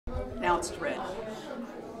it's red.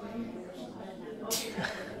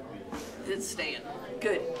 It's staying.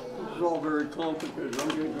 Good. This is all very complicated. I'm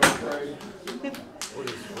getting afraid. What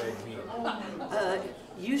does red mean?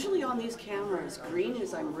 Usually on these cameras, green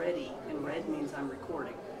is I'm ready, and red means I'm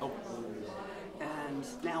recording. Oh. And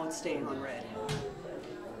now it's staying on red.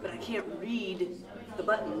 But I can't read the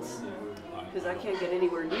buttons because I can't get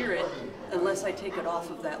anywhere near it unless I take it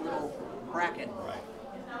off of that little bracket. Right.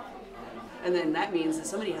 And then that means that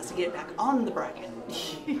somebody has to get back on the bracket.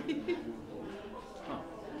 And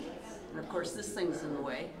of course this thing's in the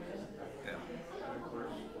way. Yeah.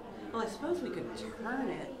 Well, I suppose we could turn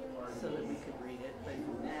it so that we could read it, but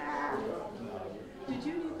nah. Did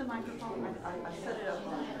you need the microphone? I set it up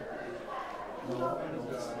on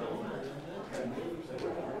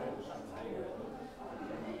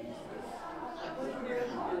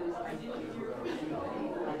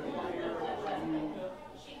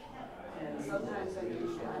and sometimes I think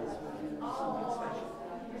you guys will do something special.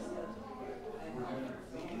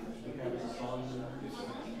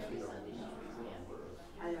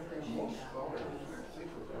 I appreciate that.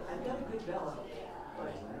 I've got a good bellow,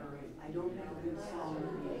 but I don't have a good song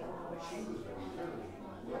reading.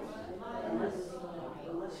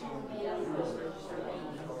 Unless you register.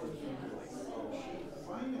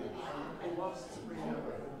 I lost Sabrina.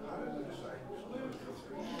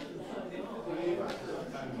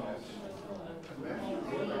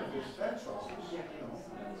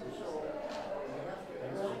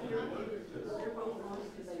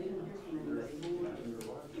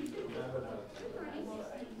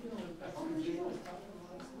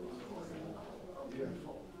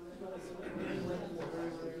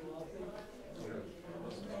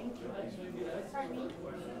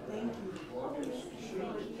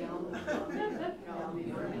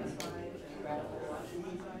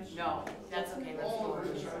 No, that's okay. That's fine.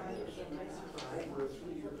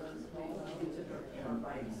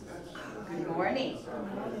 Good morning.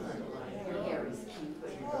 Your hair is cute,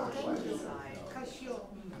 but you're on the side.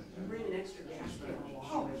 Bring an extra gas can.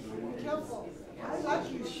 Oh, careful. I like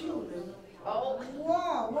your shoe. Oh,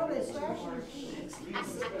 Wow, what is fashion shoes? If you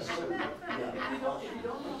don't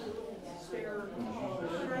spare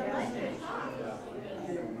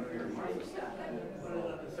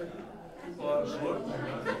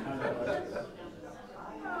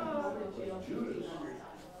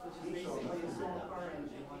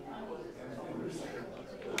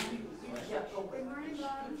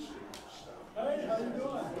Hey, how you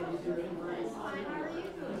doing? Fine, how are you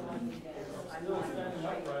doing? Still standing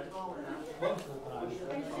upright. Most of the time. Are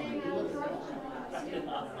you staying out of trouble?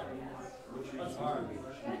 That's hard.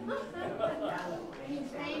 Are you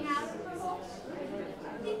staying out of trouble?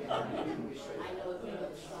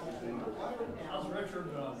 How's Richard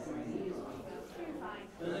doing? You're fine.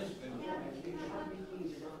 Busy?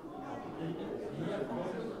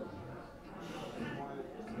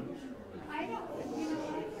 I don't, you know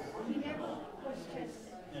what? He never was just,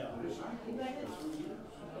 Yeah.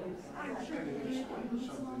 I'm sure he did.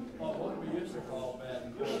 Well, what we used to call bad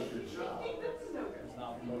and good. It's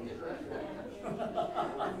not good.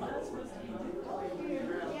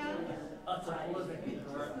 Yeah. That's a politically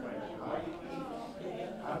correct way.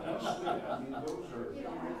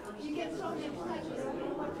 You get so many touches, you don't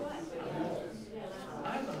know what. I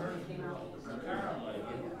haven't heard from Karen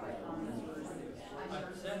lately. I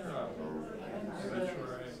sent her a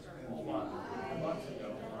obituary a month ago.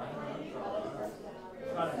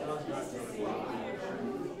 Try to contact her.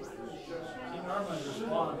 She normally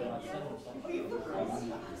responds when I send her something.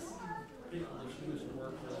 People that she used to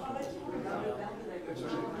work with.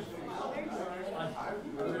 I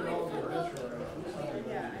read all the obituary.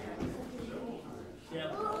 Yeah.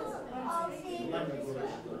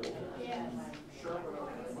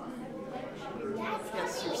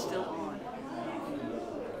 Yes, you're still on.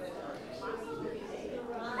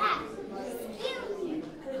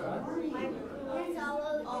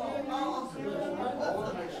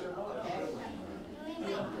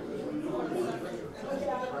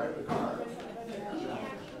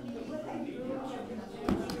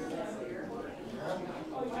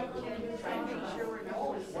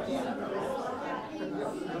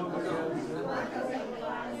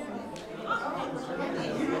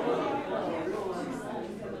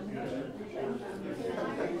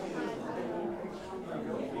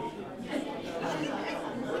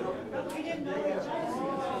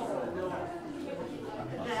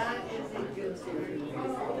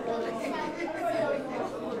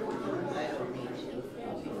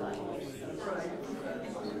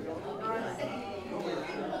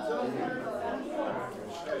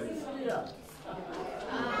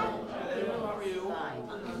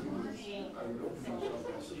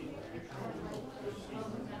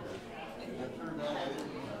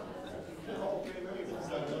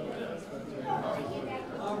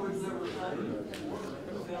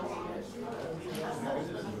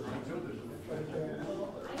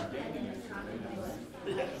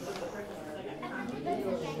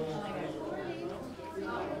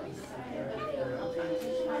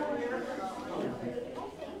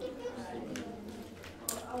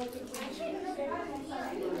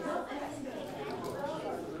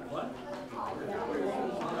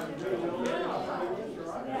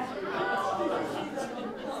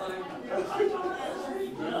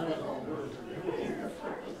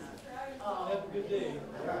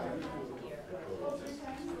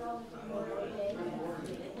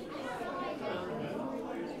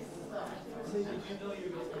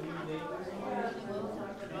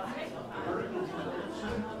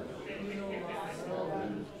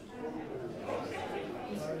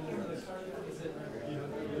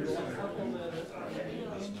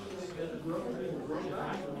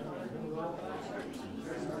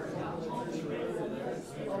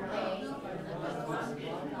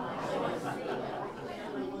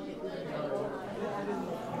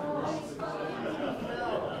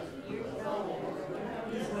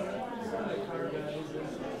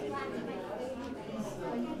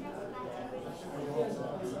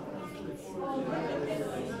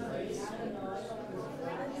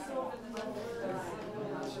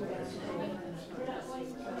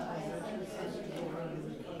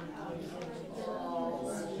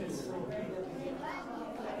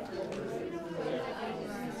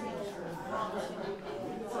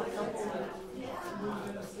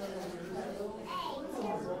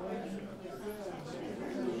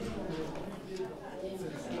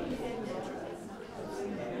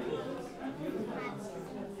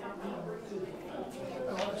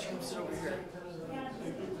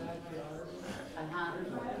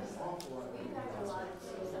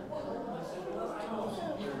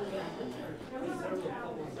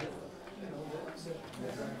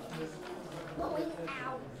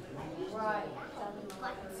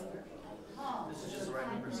 This is just the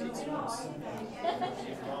right number of seats.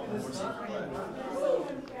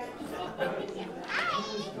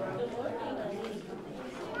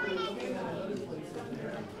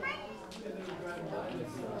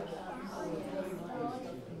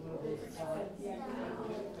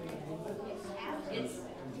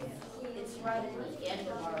 It's right at the end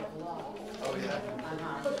of our block. Oh, yeah.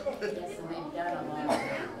 Yes, and they've done a lot.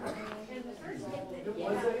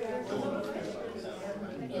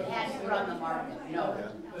 It has to run the market, no.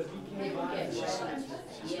 People get rent,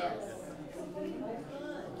 yes.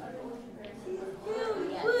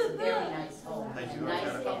 Yes, very nice home. Thank you. Nice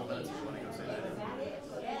I've got a couple minutes empty. if you want to go say that.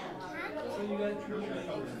 So you got your meetings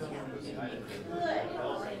coming. Good, good.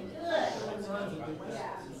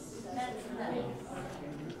 That's nice.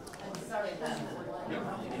 I'm sorry about that.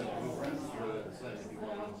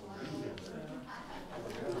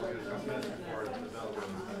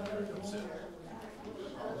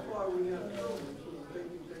 That's why we have to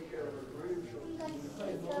take care of our grandchildren.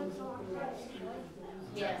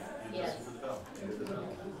 Yes, yes.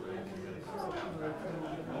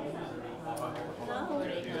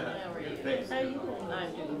 How you doing?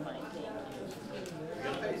 I'm doing fine, thank you.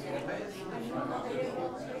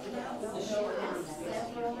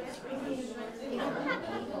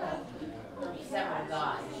 Several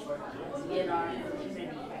guys in our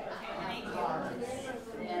community have cars,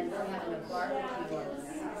 and we're having a barbecue on the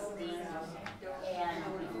 16th. And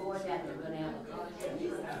before that, they're going to have a concert in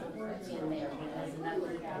there because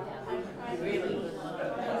nothing can happen. Really good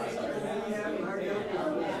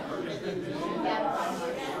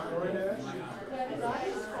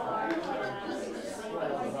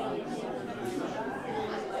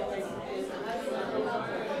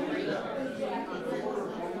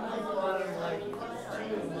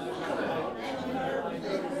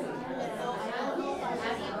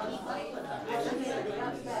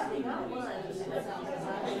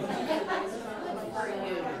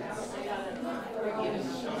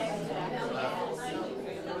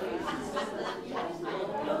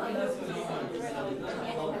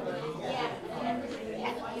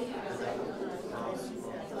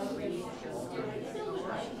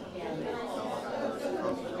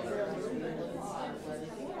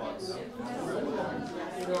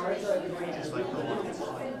Just like the one.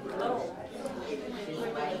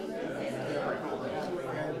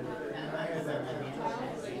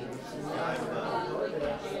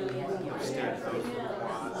 I've stayed those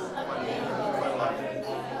quite a lot.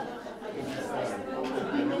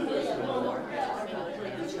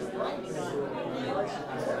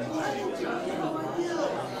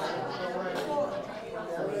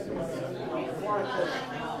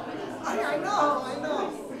 I know.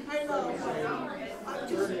 I'm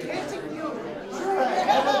just getting you.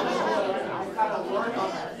 I gotta work on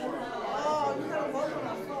that. Oh, you gotta work on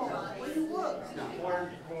that phone. Where you work?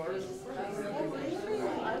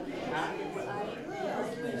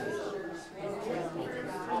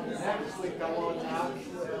 Next week I want to have,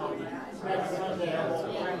 next Sunday I won't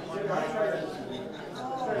bring my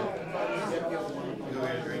Go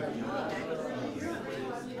get a drink.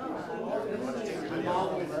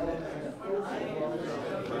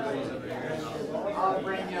 I'll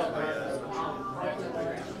bring you up.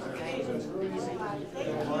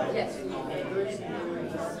 Yes.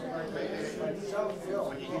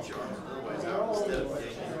 When you get your arms a little ways out, instead of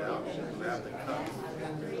taking it out, grab the cup.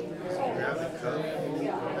 Grab the cup.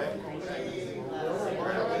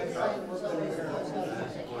 Grab the cup. Pull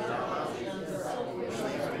your arm out.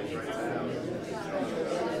 Sleeve stays right down.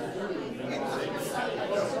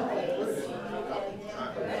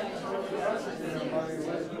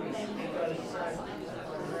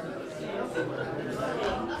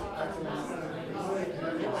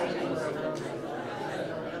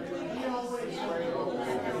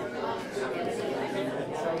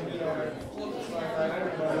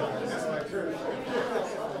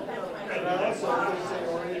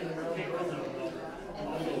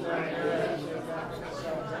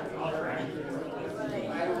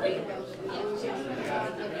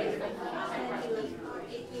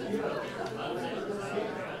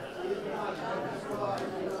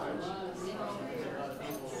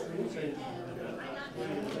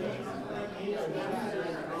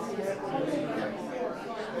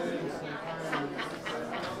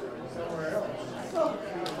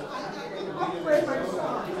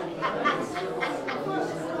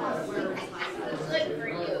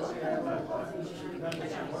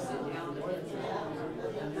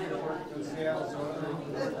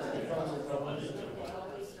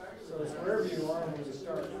 So it's wherever you are when you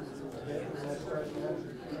start.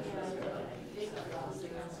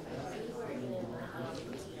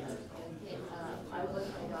 I was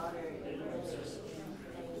my daughter in ministry,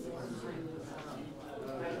 and we went to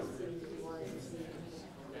privacy, we wanted to see.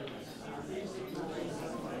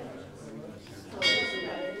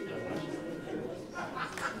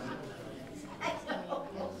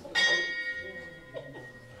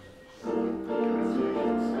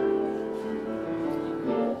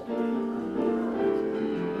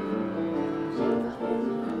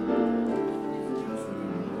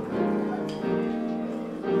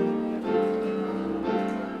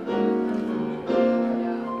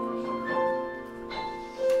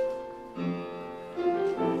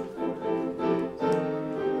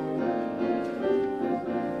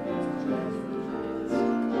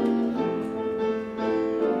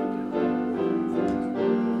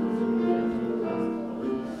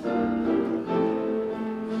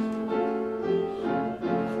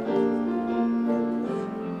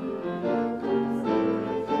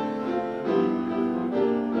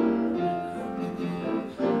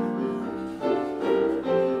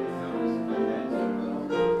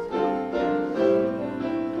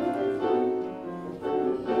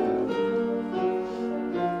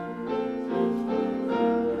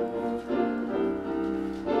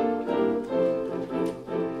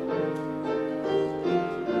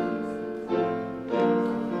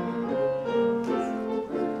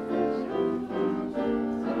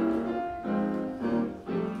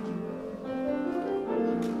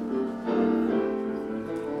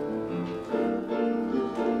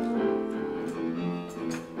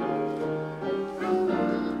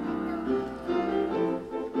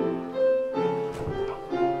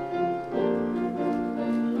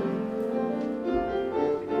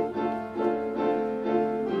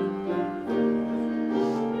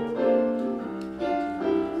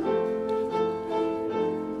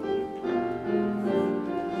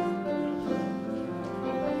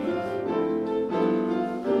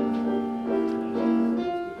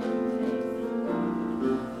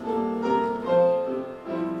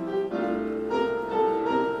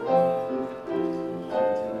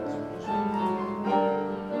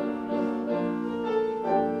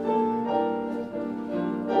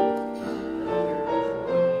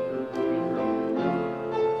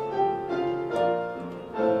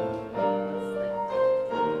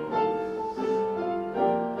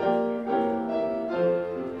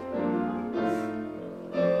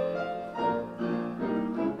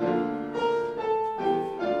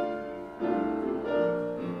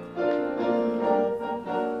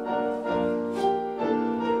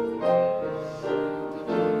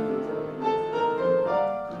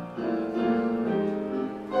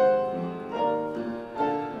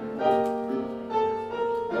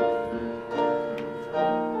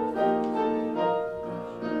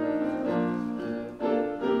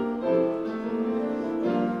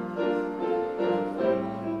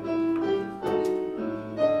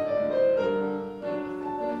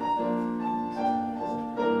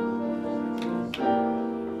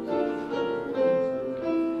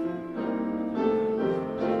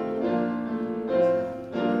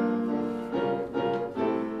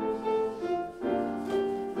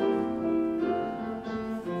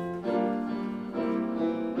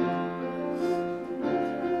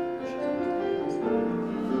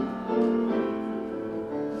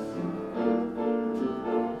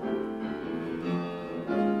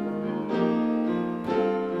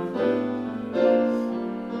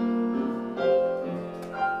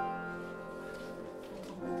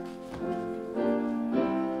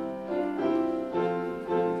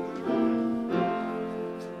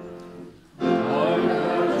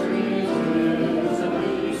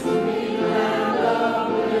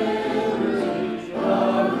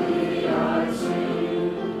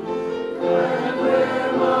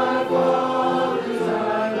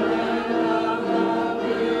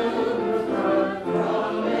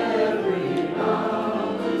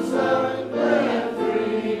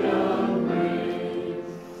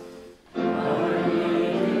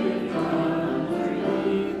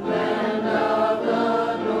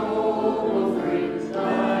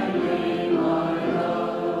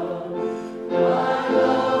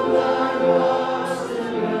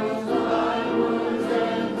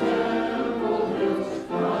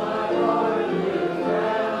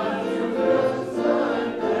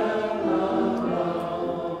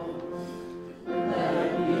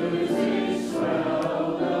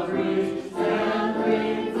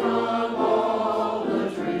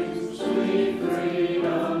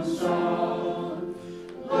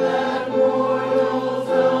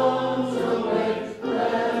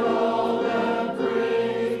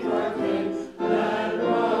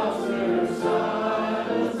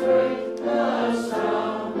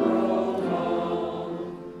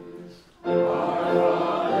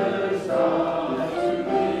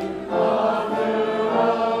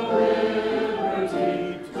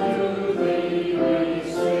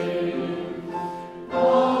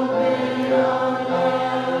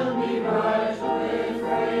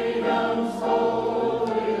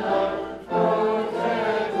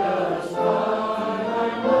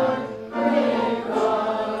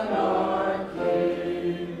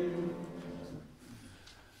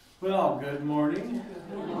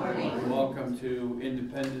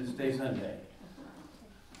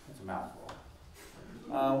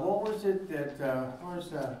 What was it that,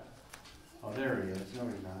 where's, oh, there he is. No,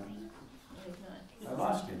 he's not. I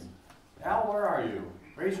lost him. Al, where are you?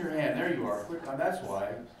 Raise your hand. There you are. Quick, that's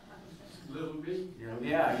why. Little bit.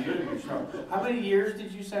 Yeah, you're sharp. How many years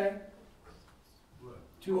did you say? What?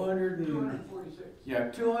 246.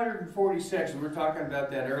 Yeah, 246. We were talking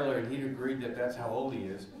about that earlier, and he agreed that that's how old he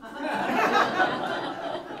is. But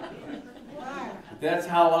that's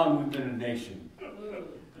how long we've been a nation.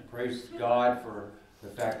 Praise God for the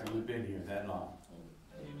fact that we've been here that long.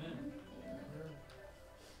 Amen.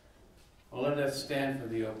 Well, let us stand for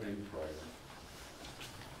the opening prayer.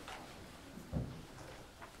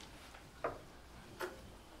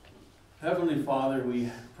 Heavenly Father,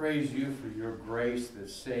 we praise you for your grace that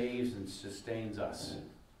saves and sustains us.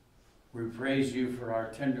 We praise you for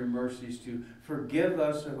our tender mercies to forgive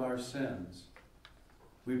us of our sins.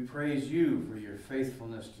 We praise you for your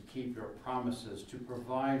faithfulness to keep your promises, to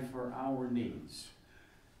provide for our needs.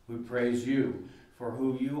 We praise you for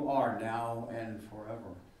who you are now and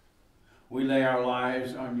forever. We lay our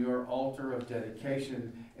lives on your altar of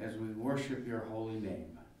dedication as we worship your holy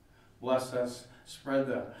name. Bless us, spread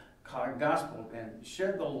the gospel, and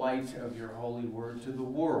shed the light of your holy word to the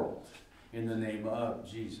world. In the name of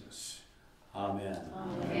Jesus. Amen.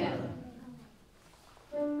 Amen.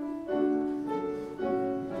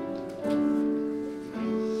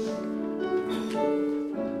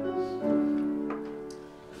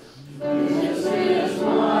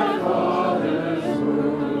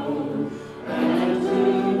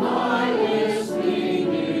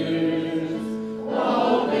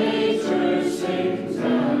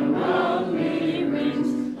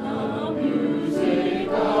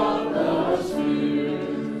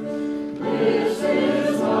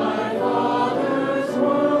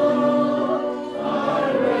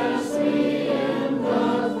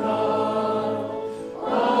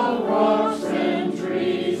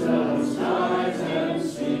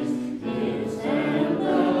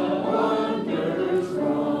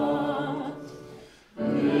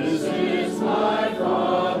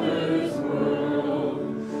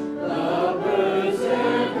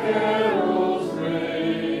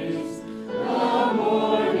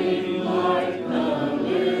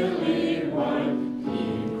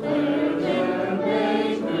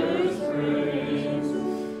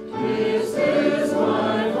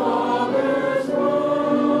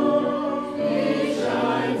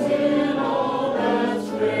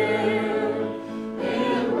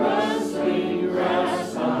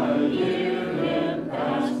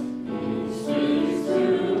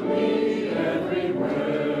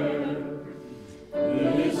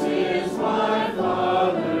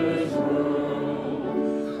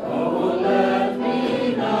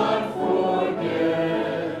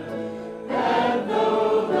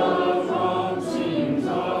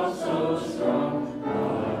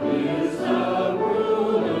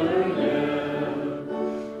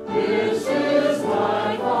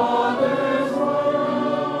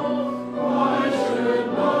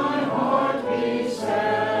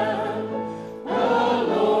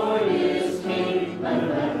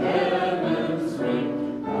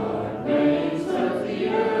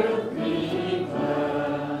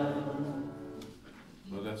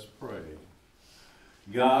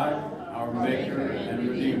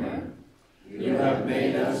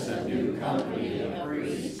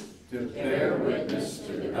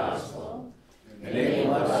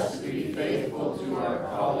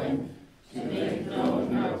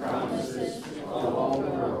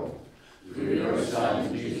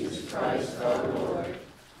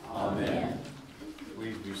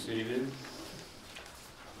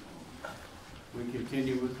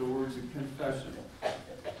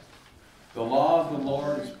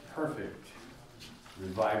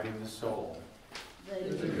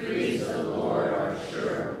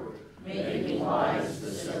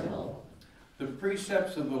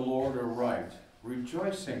 Of the Lord are right,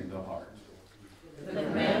 rejoicing the heart. The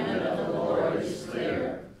commandment of the Lord is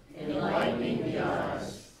clear, enlightening the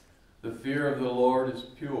eyes. The fear of the Lord is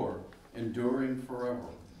pure, enduring forever.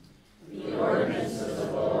 The ordinances of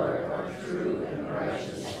the Lord are true and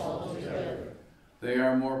righteous altogether. They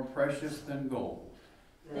are more precious than gold.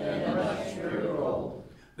 Than much pure gold.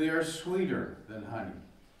 They are sweeter than honey.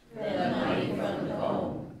 Than honey from the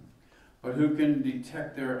comb. But who can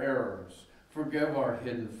detect their errors? Forgive our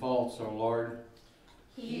hidden faults, O Lord.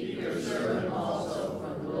 Keep your servant also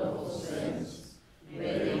from willful sins.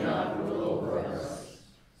 May they not rule over us.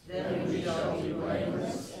 Then we shall be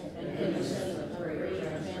blameless and innocent of great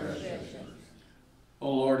transgressions. O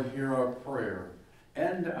Lord, hear our prayer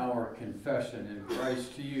and our confession in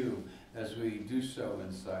Christ to you as we do so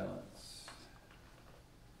in silence.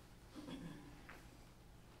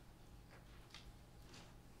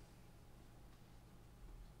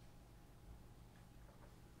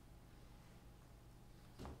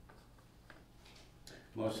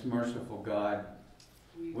 Most merciful God,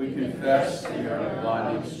 we confess that we are in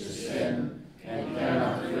bondage to sin and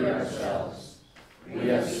cannot free ourselves. We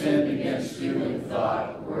have sinned against you in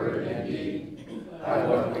thought, word, and deed, by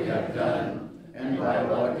what we have done and by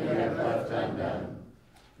what we have left undone.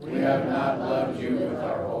 We have not loved you with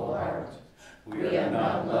our whole heart. We have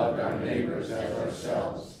not loved our neighbors as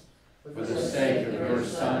ourselves. For the sake of your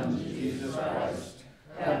Son, Jesus Christ,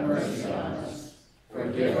 have mercy on us.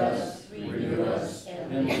 Forgive us, renew us,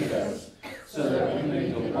 and lead us, so that we may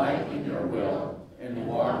delight in your will and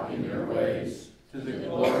walk in your ways, to the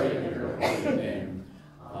glory of your holy name.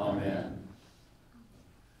 Amen.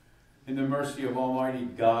 In the mercy of Almighty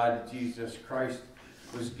God, Jesus Christ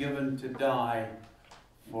was given to die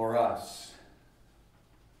for us.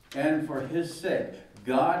 And for his sake,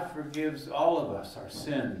 God forgives all of us our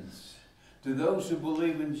sins. To those who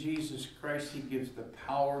believe in Jesus Christ, he gives the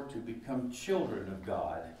power to become children of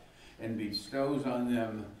God and bestows on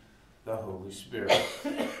them the Holy Spirit.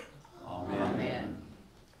 Amen. Amen.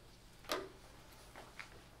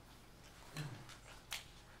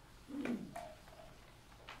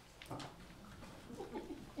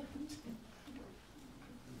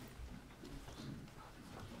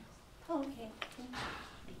 Okay.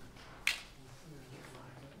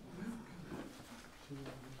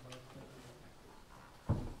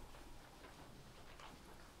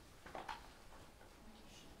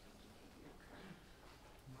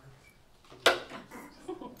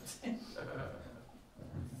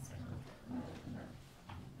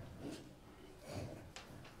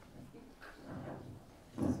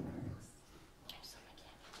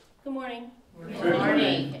 Good morning. Good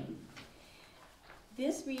morning.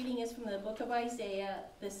 This reading is from the book of Isaiah,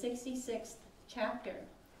 the 66th chapter.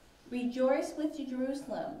 Rejoice with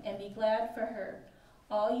Jerusalem and be glad for her,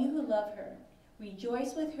 all you who love her.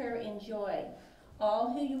 Rejoice with her in joy,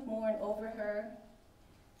 all who you mourn over her,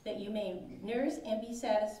 that you may nurse and be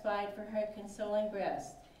satisfied for her consoling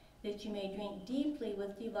breast, that you may drink deeply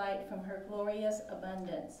with delight from her glorious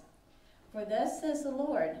abundance. For thus says the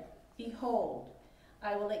Lord, behold,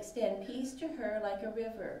 I will extend peace to her like a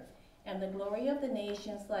river, and the glory of the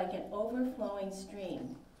nations like an overflowing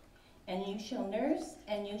stream. And you shall nurse,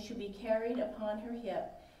 and you shall be carried upon her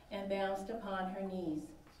hip, and bounced upon her knees.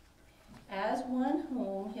 As one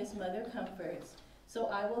whom his mother comforts, so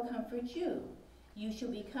I will comfort you. You shall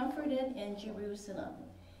be comforted in Jerusalem.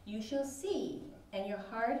 You shall see, and your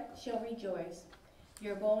heart shall rejoice.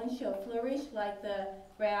 Your bones shall flourish like the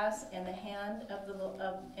grass and the hand of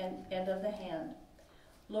the hand.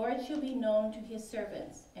 Lord shall be known to his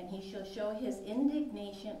servants, and he shall show his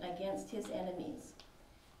indignation against his enemies.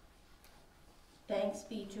 Thanks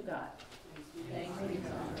be to God. Thanks be to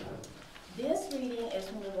God. This reading is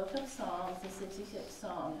from the book of Psalms, the 66th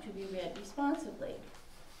Psalm, to be read responsibly.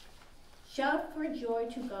 Shout for joy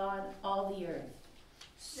to God, all the earth.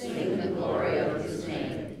 Sing the glory of his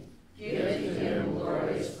name. Give to him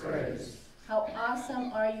glorious praise. How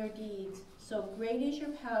awesome are your deeds. So great is your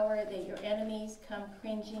power that your enemies come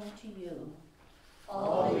cringing to you.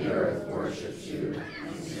 All the earth worships you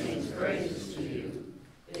and sings praises to you.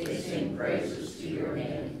 They sing praises to your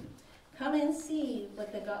name. Come and see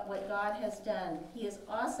what God has done. He is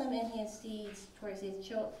awesome in his deeds towards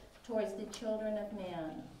the children of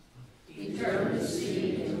man. He turned the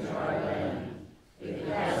sea into dry land. They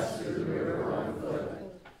passed through the river on foot.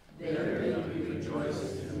 There he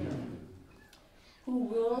rejoices in him. Who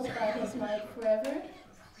rules by his might forever,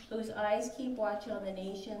 whose eyes keep watch on the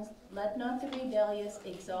nations. Let not the rebellious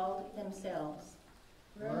exalt themselves.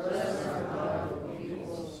 Bless our God, O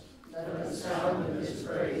peoples. Let the sound of his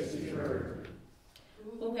praise be heard.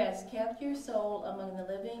 Who has kept your soul among the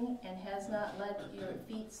living and has not let your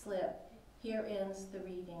feet slip. Here ends the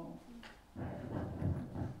reading.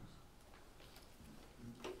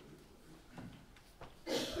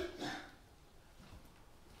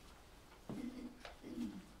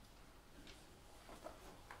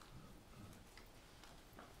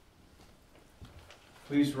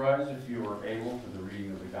 Please rise if you are able for the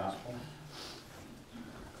reading of the gospel.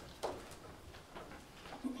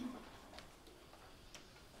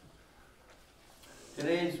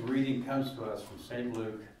 Today's reading comes to us from St.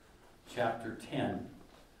 Luke chapter 10,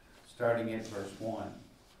 starting at verse 1.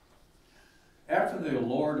 After the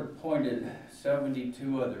Lord appointed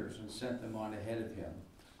 72 others and sent them on ahead of him,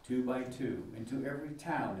 2 by 2, into every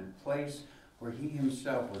town and place where he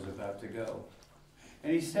himself was about to go.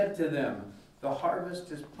 And he said to them, the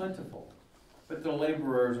harvest is plentiful, but the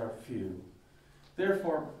laborers are few.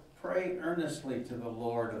 Therefore, pray earnestly to the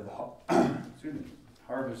Lord of the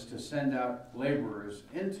harvest to send out laborers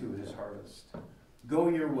into his harvest. Go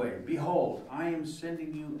your way. Behold, I am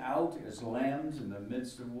sending you out as lambs in the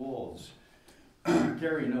midst of wolves.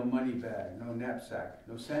 Carry no money bag, no knapsack,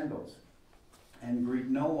 no sandals, and greet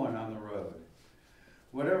no one on the road.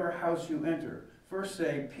 Whatever house you enter, first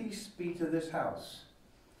say, peace be to this house.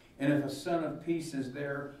 And if a son of peace is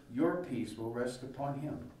there, your peace will rest upon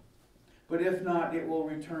him. But if not, it will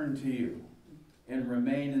return to you, and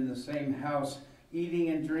remain in the same house, eating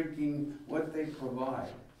and drinking what they provide.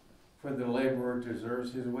 For the laborer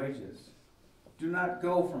deserves his wages. Do not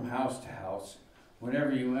go from house to house.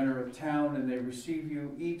 Whenever you enter a town and they receive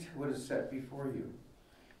you, eat what is set before you.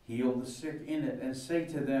 Heal the sick in it, and say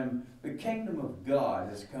to them, the kingdom of God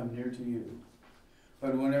has come near to you.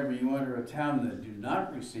 But whenever you enter a town that do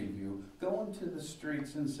not receive you, go into the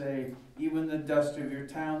streets and say, even the dust of your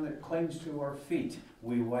town that clings to our feet,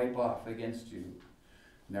 we wipe off against you.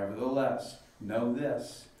 Nevertheless, know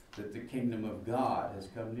this, that the kingdom of God has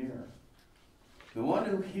come near. The one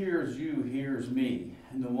who hears you hears me,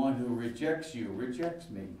 and the one who rejects you rejects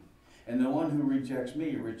me, and the one who rejects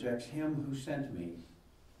me rejects him who sent me.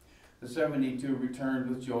 The 72 returned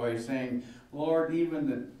with joy, saying, Lord, even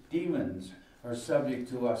the demons are subject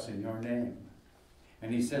to us in your name.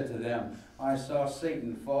 And he said to them, I saw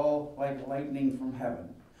Satan fall like lightning from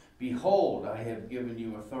heaven. Behold, I have given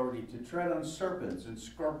you authority to tread on serpents and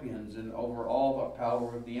scorpions and over all the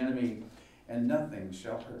power of the enemy, and nothing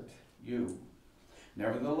shall hurt you.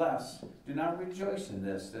 Nevertheless, do not rejoice in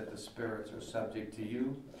this, that the spirits are subject to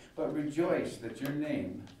you, but rejoice that your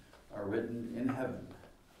names are written in heaven.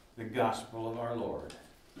 The gospel of our Lord.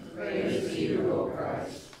 Praise to you, O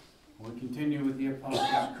Christ. We continue with the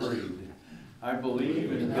Apostles' Creed. I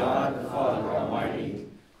believe in God the Father Almighty,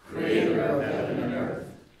 creator of heaven and earth.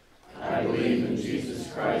 I believe in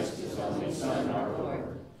Jesus Christ, his only Son, our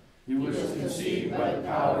Lord. He was conceived by the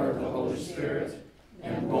power of the Holy Spirit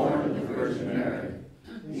and born of the Virgin Mary.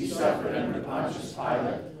 He suffered under Pontius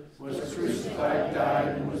Pilate, was crucified, died,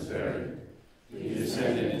 and was buried. He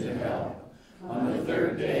descended into hell. On the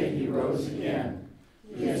third day he rose again.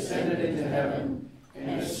 He ascended into heaven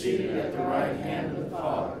and is seated at the right hand of the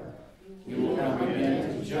Father. He will come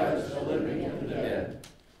again to judge the living and the dead.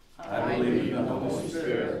 I believe in the Holy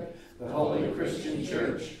Spirit, the holy Christian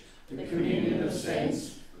church, the communion of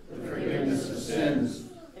saints, the forgiveness of sins,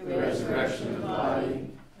 the resurrection of the body,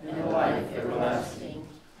 and the life everlasting.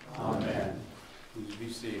 Amen. Please be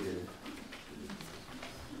seated.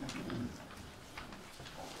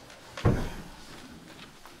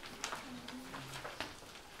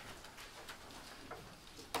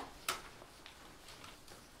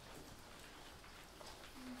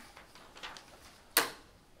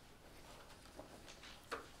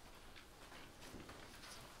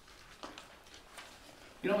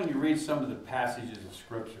 You know, when you read some of the passages of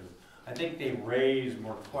Scripture, I think they raise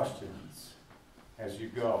more questions as you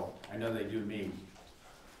go. I know they do me,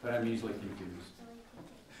 but I'm easily confused.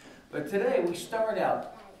 But today we start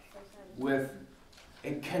out with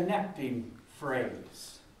a connecting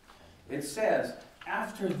phrase. It says,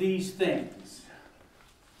 after these things.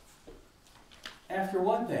 After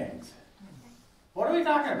what things? What are we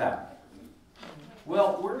talking about?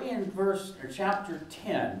 Well, we're in chapter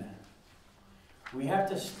 10. We have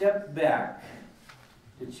to step back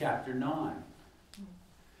to chapter 9.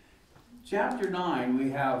 Chapter 9,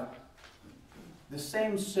 we have the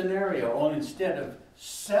same scenario, only instead of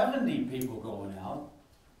 70 people going out,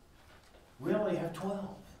 we only have 12.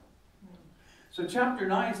 So chapter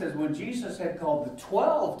 9 says, when Jesus had called the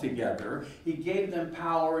 12 together, he gave them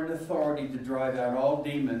power and authority to drive out all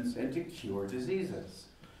demons and to cure diseases.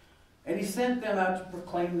 And he sent them out to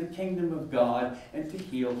proclaim the kingdom of God and to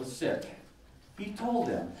heal the sick. He told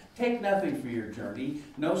them, take nothing for your journey,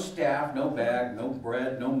 no staff, no bag, no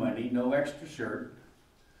bread, no money, no extra shirt.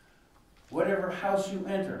 Whatever house you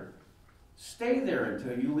enter, stay there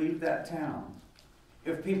until you leave that town.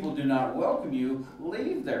 If people do not welcome you,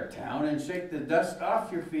 leave their town and shake the dust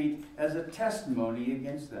off your feet as a testimony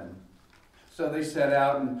against them. So they set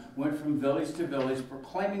out and went from village to village,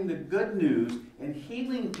 proclaiming the good news and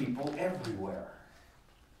healing people everywhere.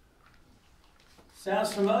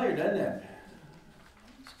 Sounds familiar, doesn't it?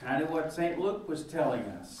 It's kind of what St. Luke was telling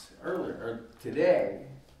us earlier, or today.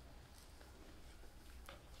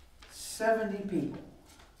 70 people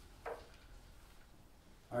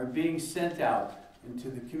are being sent out into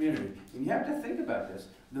the community. And you have to think about this.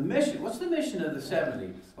 The mission, what's the mission of the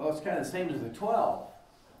 70? Well, it's kind of the same as the 12.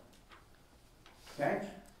 Okay?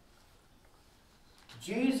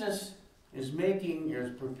 Jesus is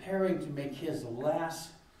preparing to make his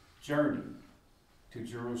last journey to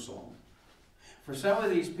Jerusalem. For some of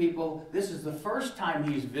these people, this is the first time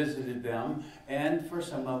he's visited them, and for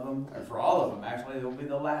some of them, or for all of them actually, it will be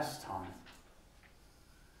the last time.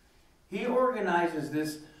 He organizes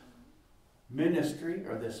this ministry,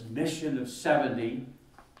 or this mission of 70,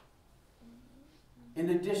 in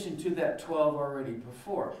addition to that 12 already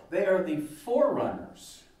before. They are the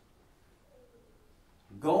forerunners,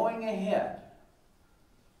 going ahead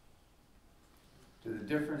to the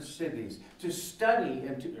different cities to study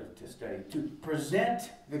and to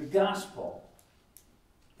present the gospel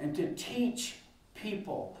and to teach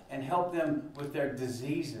people and help them with their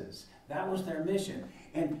diseases. That was their mission.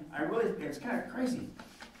 And it's kind of crazy.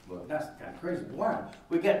 Well, that's kind of crazy. Wow.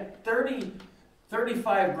 We got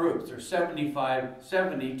 35 groups, or 70,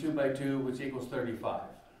 2 by 2, which equals 35.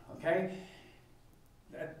 Okay?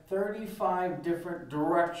 At 35 different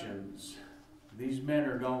directions these men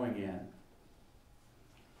are going in.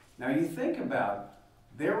 Now you think about,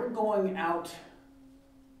 they were going out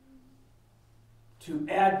to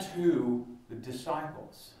add to the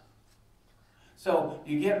disciples. So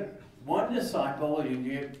you get one disciple, you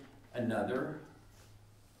get another,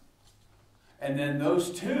 and then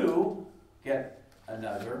those two get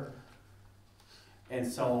another, and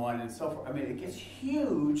so on and so forth. I mean, it gets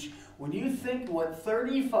huge when you think what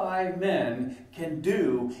 35 men can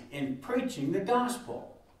do in preaching the gospel.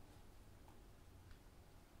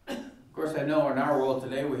 Of course, I know in our world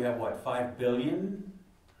today we have, 5 billion?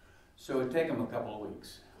 So it would take them a couple of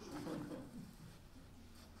weeks.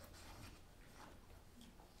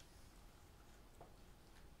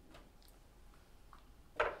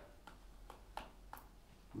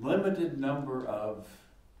 Limited number of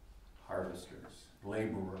harvesters,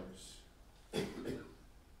 laborers.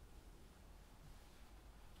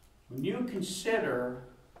 When you consider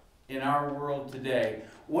in our world today,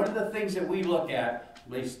 one of the things that we look at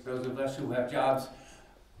least those of us who have jobs,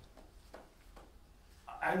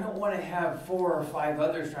 I don't want to have 4 or 5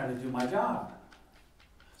 others trying to do my job.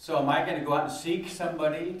 So am I going to go out and seek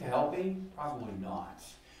somebody to help me? Probably not.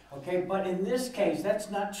 Okay, but in this case, that's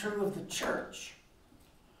not true of the church.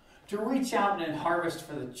 To reach out and harvest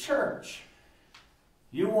for the church,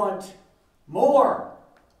 you want more,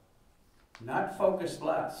 not focus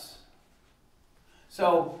less.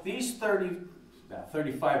 So these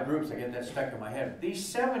 35 groups, I get that stuck in my head. These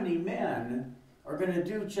 70 men are going to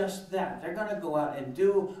do just that. They're going to go out and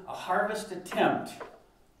do a harvest attempt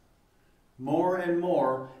more and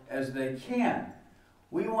more as they can.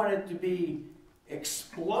 We want it to be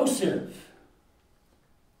explosive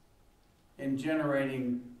in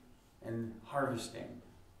generating and harvesting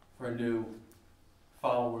for new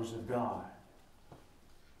followers of God.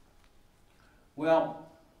 Well,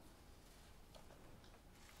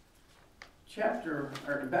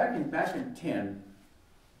 back in 10,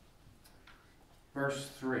 verse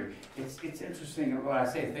 3. It's interesting when I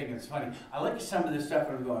say thinking it's funny. I look at some of this stuff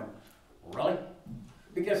and I'm going, really?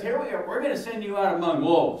 Because here we are, we're going to send you out among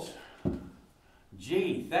wolves.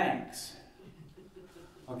 Gee, thanks.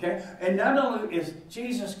 Okay? And not only is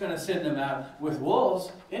Jesus going to send them out with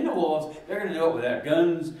wolves, into wolves, they're going to do it without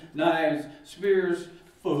guns, knives, spears,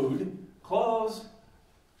 food, clothes.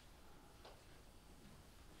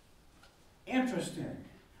 Interesting.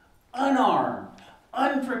 Unarmed,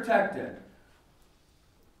 unprotected.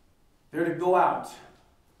 They're to go out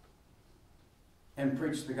and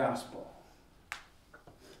preach the gospel.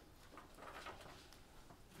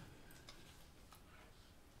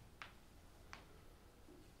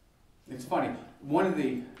 It's funny, one of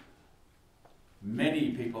the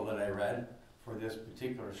many people that I read for this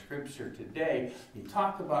particular scripture today, he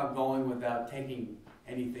talked about going without taking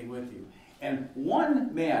anything with you. And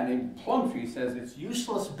one man named Plumtree says it's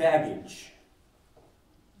useless baggage.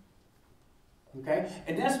 Okay?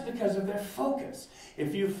 And that's because of their focus.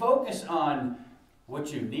 If you focus on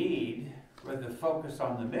what you need, rather than focus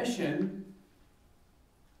on the mission,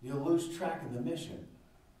 you'll lose track of the mission.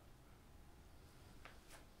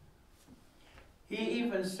 He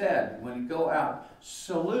even said, when you go out,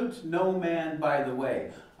 salute no man by the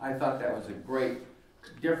way. I thought that was a great,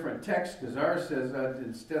 different text, because ours says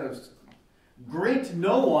instead of greet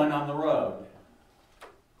no one on the road.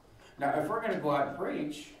 Now, if we're going to go out and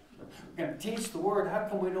preach, we're going to teach the word, how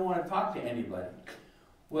come we don't want to talk to anybody?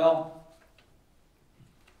 Well,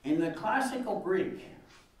 in the classical Greek,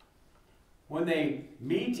 when they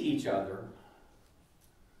meet each other,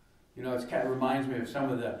 you know, it kind of reminds me of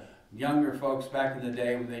some of the younger folks back in the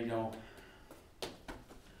day when they know,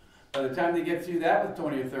 by the time they get through that with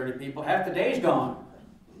 20 or 30 people, half the day's gone.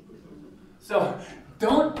 So,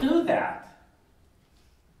 don't do that.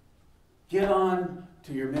 Get on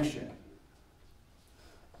to your mission.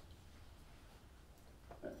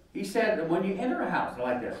 He He said, when you enter a house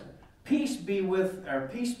like this, peace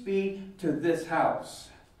be to this house.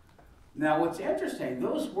 Now what's interesting,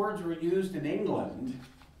 those words were used in England,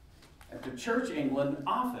 at the Church England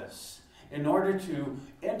office, in order to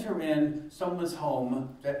enter in someone's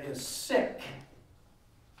home that is sick.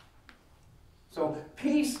 So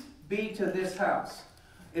peace be to this house.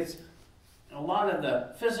 It's a lot of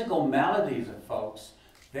the physical maladies of folks,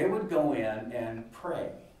 they would go in and pray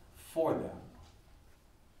for them.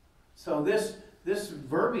 So this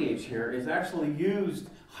verbiage here is actually used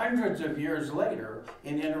hundreds of years later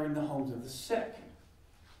in entering the homes of the sick.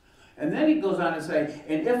 And then he goes on to say,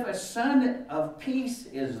 and if a son of peace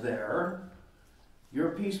is there, your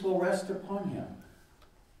peace will rest upon him.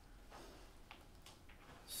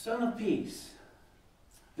 Son of peace.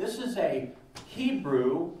 This is a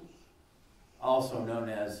Hebrew, also known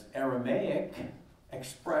as Aramaic,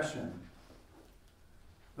 expression.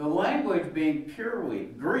 The language, being purely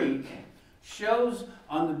Greek, shows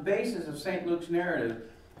on the basis of St. Luke's narrative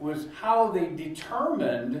was how they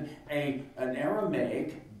determined an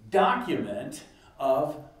Aramaic document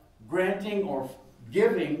of granting or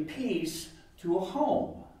giving peace to a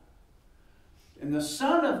home. And the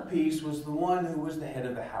son of peace was the one who was the head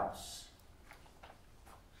of the house.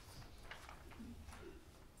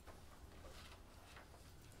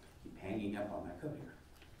 Keep hanging up on my coat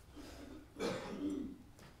here.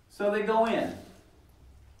 So they go in,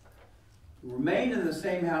 remain in the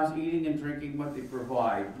same house, eating and drinking what they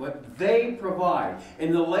provide.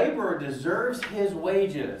 And the laborer deserves his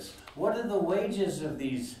wages. What are the wages of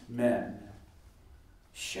these men?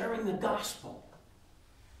 Sharing the gospel.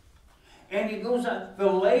 And he goes on,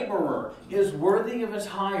 the laborer is worthy of his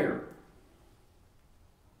hire.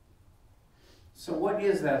 So what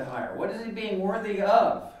is that hire? What is he being worthy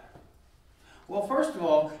of? Well, first of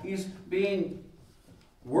all, he's being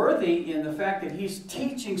worthy in the fact that he's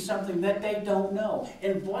teaching something that they don't know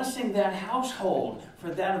and blessing that household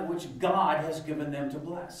for that of which God has given them to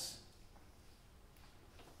bless.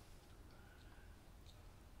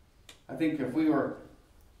 I think if we were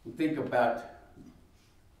to think about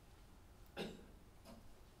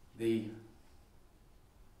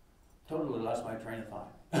totally lost my train of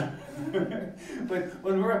thought. But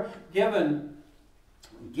when we're giving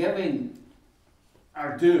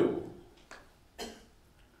our due,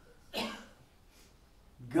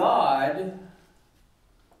 God,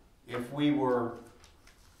 if we were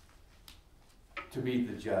to be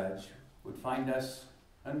the judge, would find us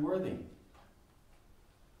unworthy.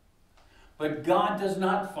 But God does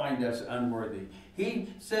not find us unworthy.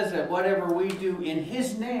 He says that whatever we do in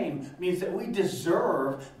His name means that we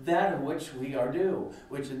deserve that of which we are due,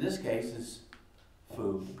 which in this case is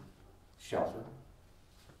food, shelter.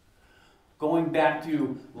 Going back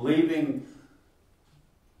to leaving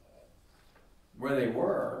where they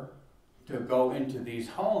were to go into these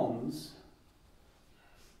homes,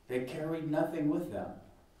 they carried nothing with them.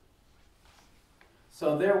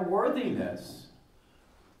 So their worthiness,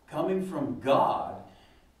 coming from God,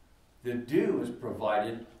 the due is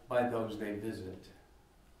provided by those they visit.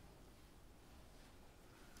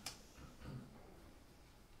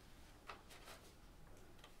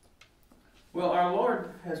 Well, our Lord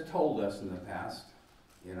has told us in the past,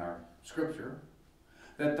 in our scripture,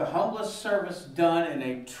 that the humblest service done in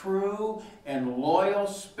a true and loyal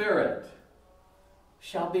spirit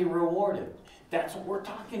shall be rewarded. That's what we're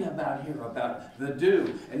talking about here, about the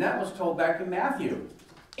due. And that was told back in Matthew.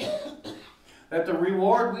 That the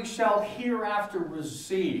reward we shall hereafter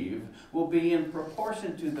receive will be in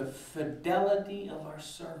proportion to the fidelity of our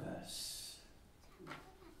service.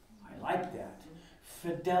 I like that.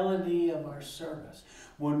 Fidelity of our service.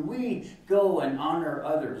 When we go and honor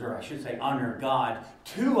others, or I should say honor God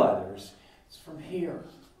to others, it's from here.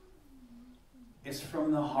 It's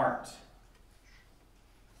from the heart.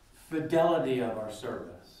 Fidelity of our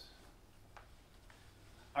service.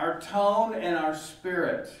 Our tone and our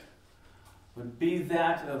spirit would be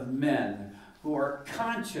that of men who are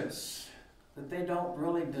conscious that they don't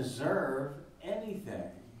really deserve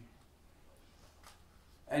anything,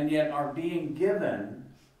 and yet are being given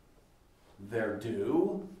their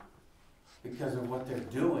due because of what they're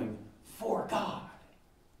doing for God.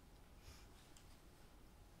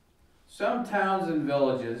 Some towns and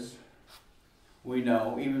villages, we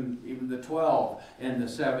know, even the 12 and the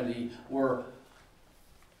 70 were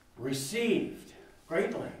received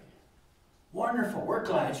greatly. Wonderful, we're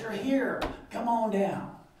glad you're here. Come on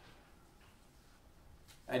down.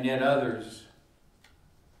 And yet others,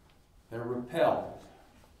 they're repelled.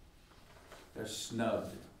 They're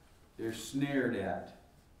snubbed. They're sneered at.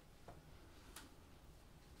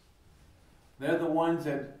 They're the ones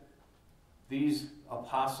that these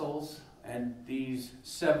apostles and these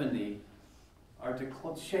 70 are to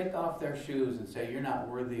shake off their shoes and say, you're not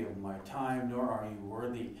worthy of my time, nor are you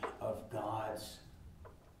worthy of God's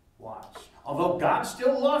watch. Although God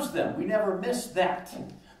still loves them. We never miss that.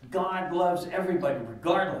 God loves everybody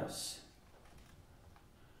regardless.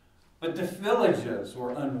 But the villages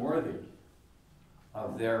were unworthy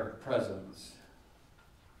of their presence.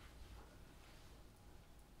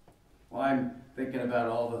 Well, I'm thinking about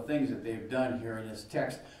all the things that they've done here in this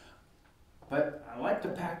text. But I like the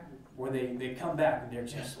pack where they come back and they're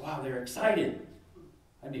just, wow, they're excited.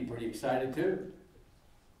 I'd be pretty excited too.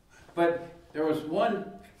 But there was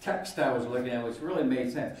one text I was looking at which really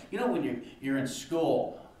made sense. You know when you're in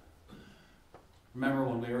school. Remember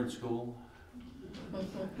when we were in school?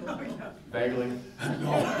 Vaguely?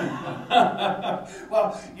 No.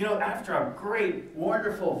 Well, you know, after a great,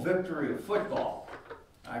 wonderful victory of football,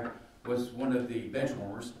 I was one of the bench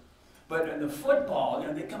warmers. But in the football, you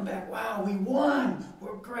know, they come back, wow, we won.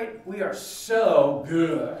 We're great. We are so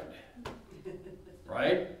good.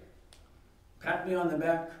 Right? Pat me on the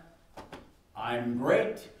back. I'm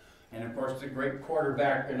great. And of course, the great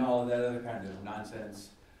quarterback and all of that other kind of nonsense.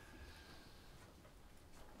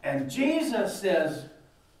 And Jesus says,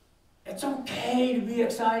 it's okay to be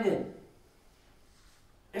excited.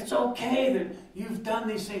 It's okay that you've done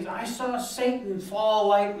these things. I saw Satan fall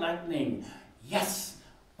like lightning. Yes,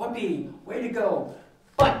 whoopee, way to go.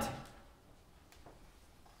 But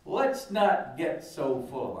let's not get so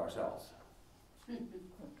full of ourselves.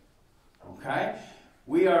 Okay?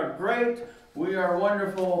 We are great. We are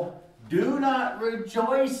wonderful. Do not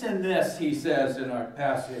rejoice in this, he says in our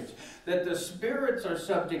passage, that the spirits are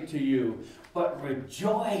subject to you, but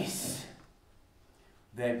rejoice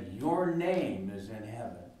that your name is in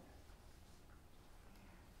heaven.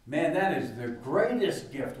 Man, that is the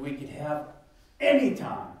greatest gift we could have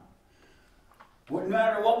anytime. No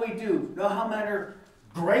matter what we do, no matter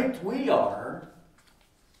great we are,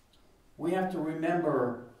 we have to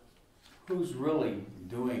remember who's really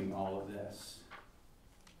doing all of this.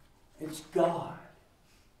 It's God.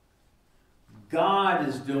 God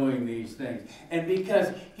is doing these things. And because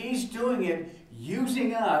he's doing it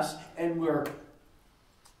using us, and we're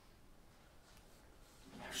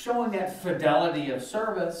showing that fidelity of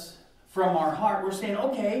service from our heart, we're saying,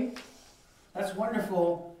 okay, that's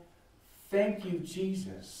wonderful. Thank you,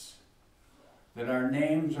 Jesus, that our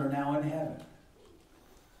names are now in heaven.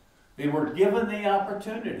 They were given the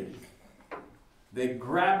opportunity. They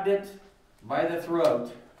grabbed it by the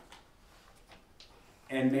throat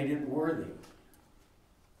and made it worthy.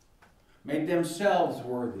 Made themselves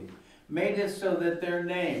worthy. Made it so that their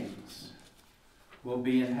names will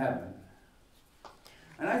be in heaven.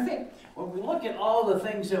 And I think when we look at all the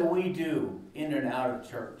things that we do in and out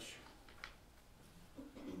of church,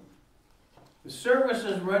 the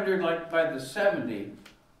services rendered like by the 70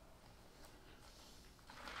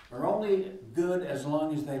 are only good as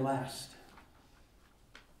long as they last.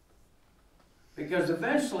 Because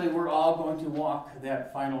eventually we're all going to walk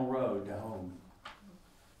that final road to home.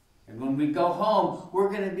 And when we go home, we're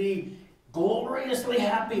going to be gloriously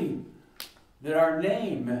happy that our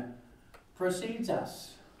name precedes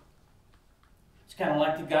us. It's kind of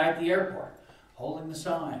like the guy at the airport holding the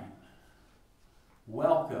sign.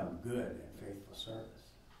 Welcome, good and faithful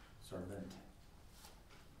servant.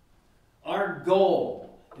 Our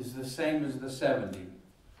goal is the same as the 70.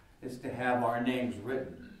 It's to have our names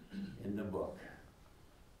written in the book.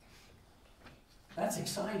 That's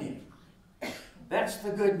exciting. That's the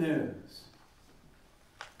good news.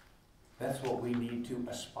 That's what we need to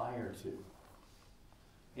aspire to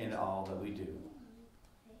in all that we do.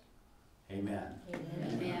 Amen.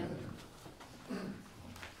 Amen.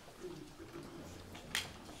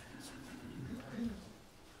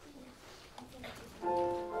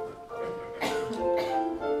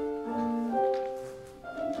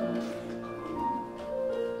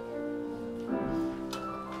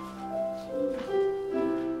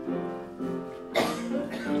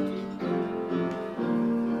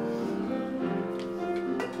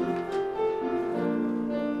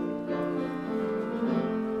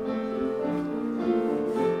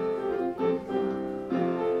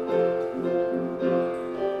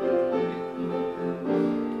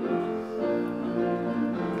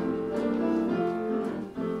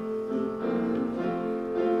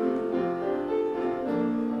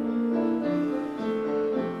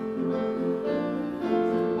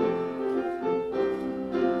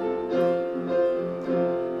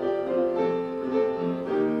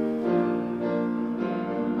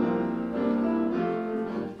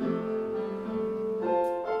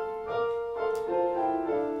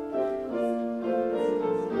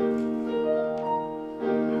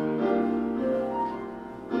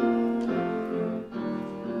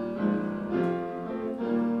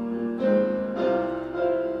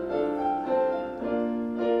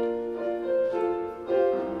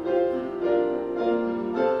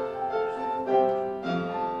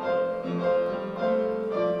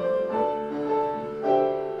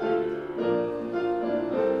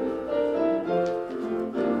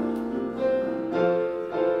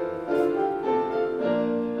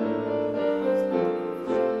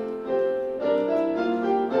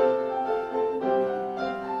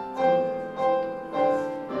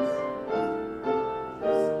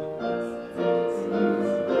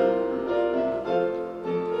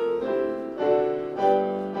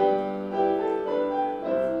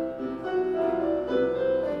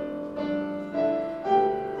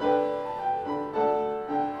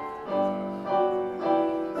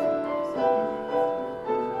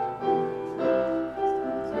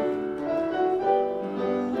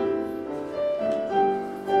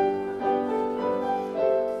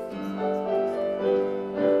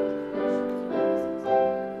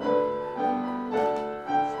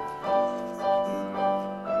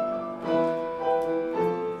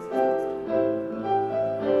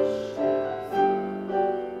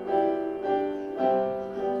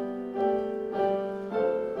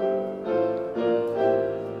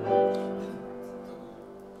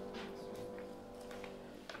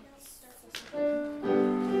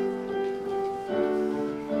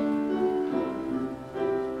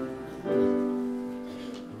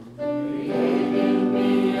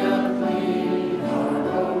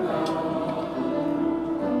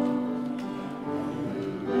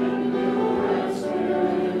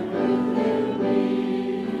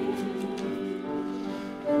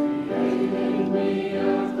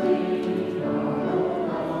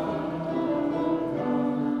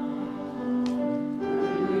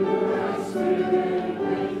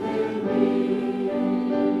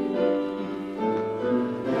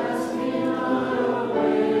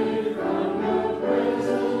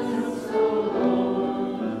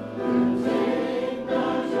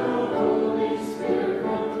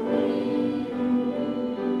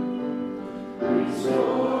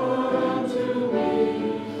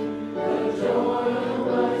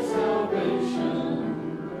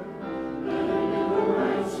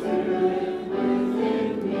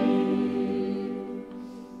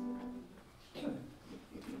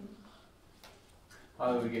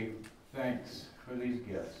 Father, we give thanks for these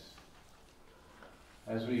gifts.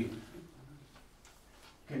 As we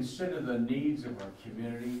consider the needs of our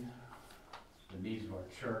community, the needs of our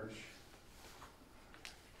church,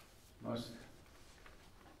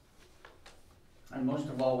 most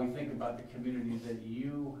of all, we think about the community that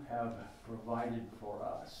you have provided for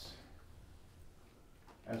us.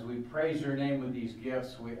 As we praise your name with these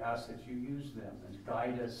gifts, we ask that you use them and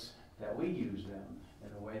guide us, that we use them in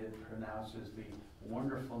a way that pronounces the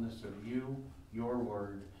wonderfulness of you, your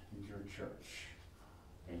word, and your church.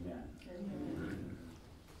 Amen. Amen.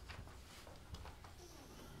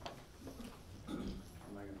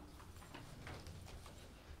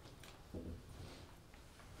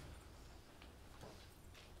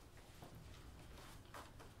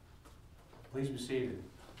 Please be seated.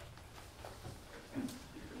 I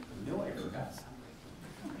knew I forgot something.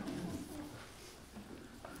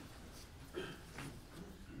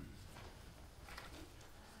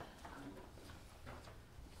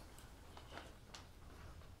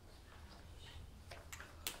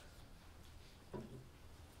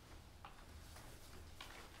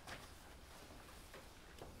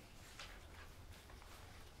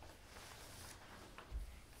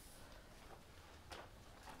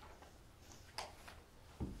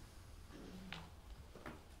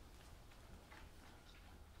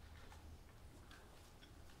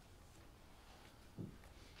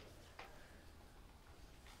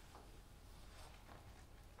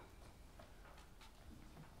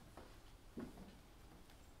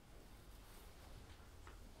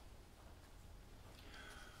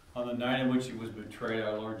 On the night in which he was betrayed,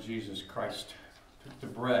 our Lord Jesus Christ took the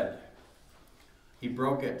bread. He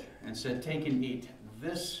broke it and said, "Take and eat.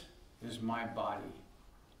 This is my body,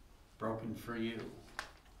 broken for you.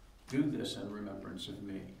 Do this in remembrance of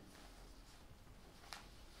me."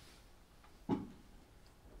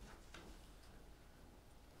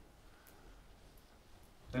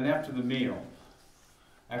 Then after the meal,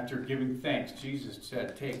 after giving thanks, Jesus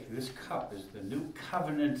said, "Take, this cup is the new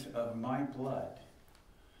covenant of my blood.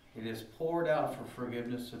 It is poured out for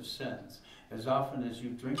forgiveness of sins. As often as you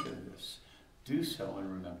drink of this, do so in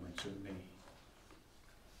remembrance of me."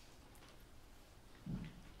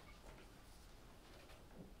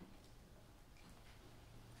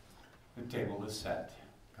 The table is set.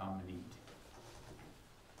 Come and eat.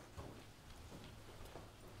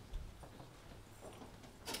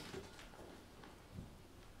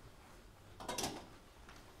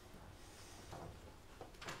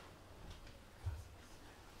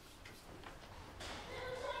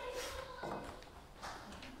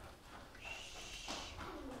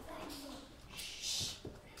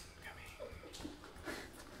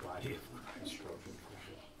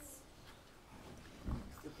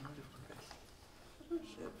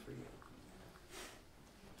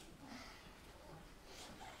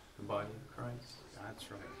 Body of Christ.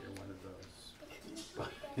 That's right, you're one of those.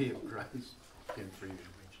 Body of Christ, shed for you.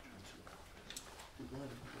 The blood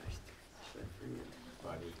of Christ shed for you.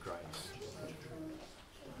 Body of Christ.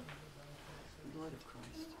 The blood of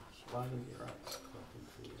Christ. Body of Christ, broken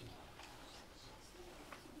for you.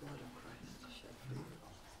 Blood of Christ shed for you.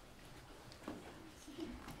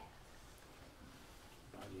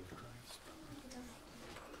 Body of Christ.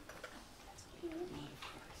 Blood of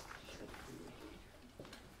Christ shed for you.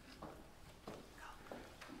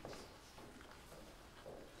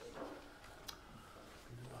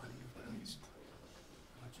 The body of Christ.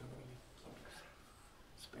 Watch over you.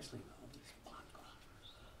 Especially all these blood clots.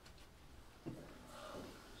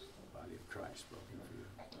 Body of Christ, broken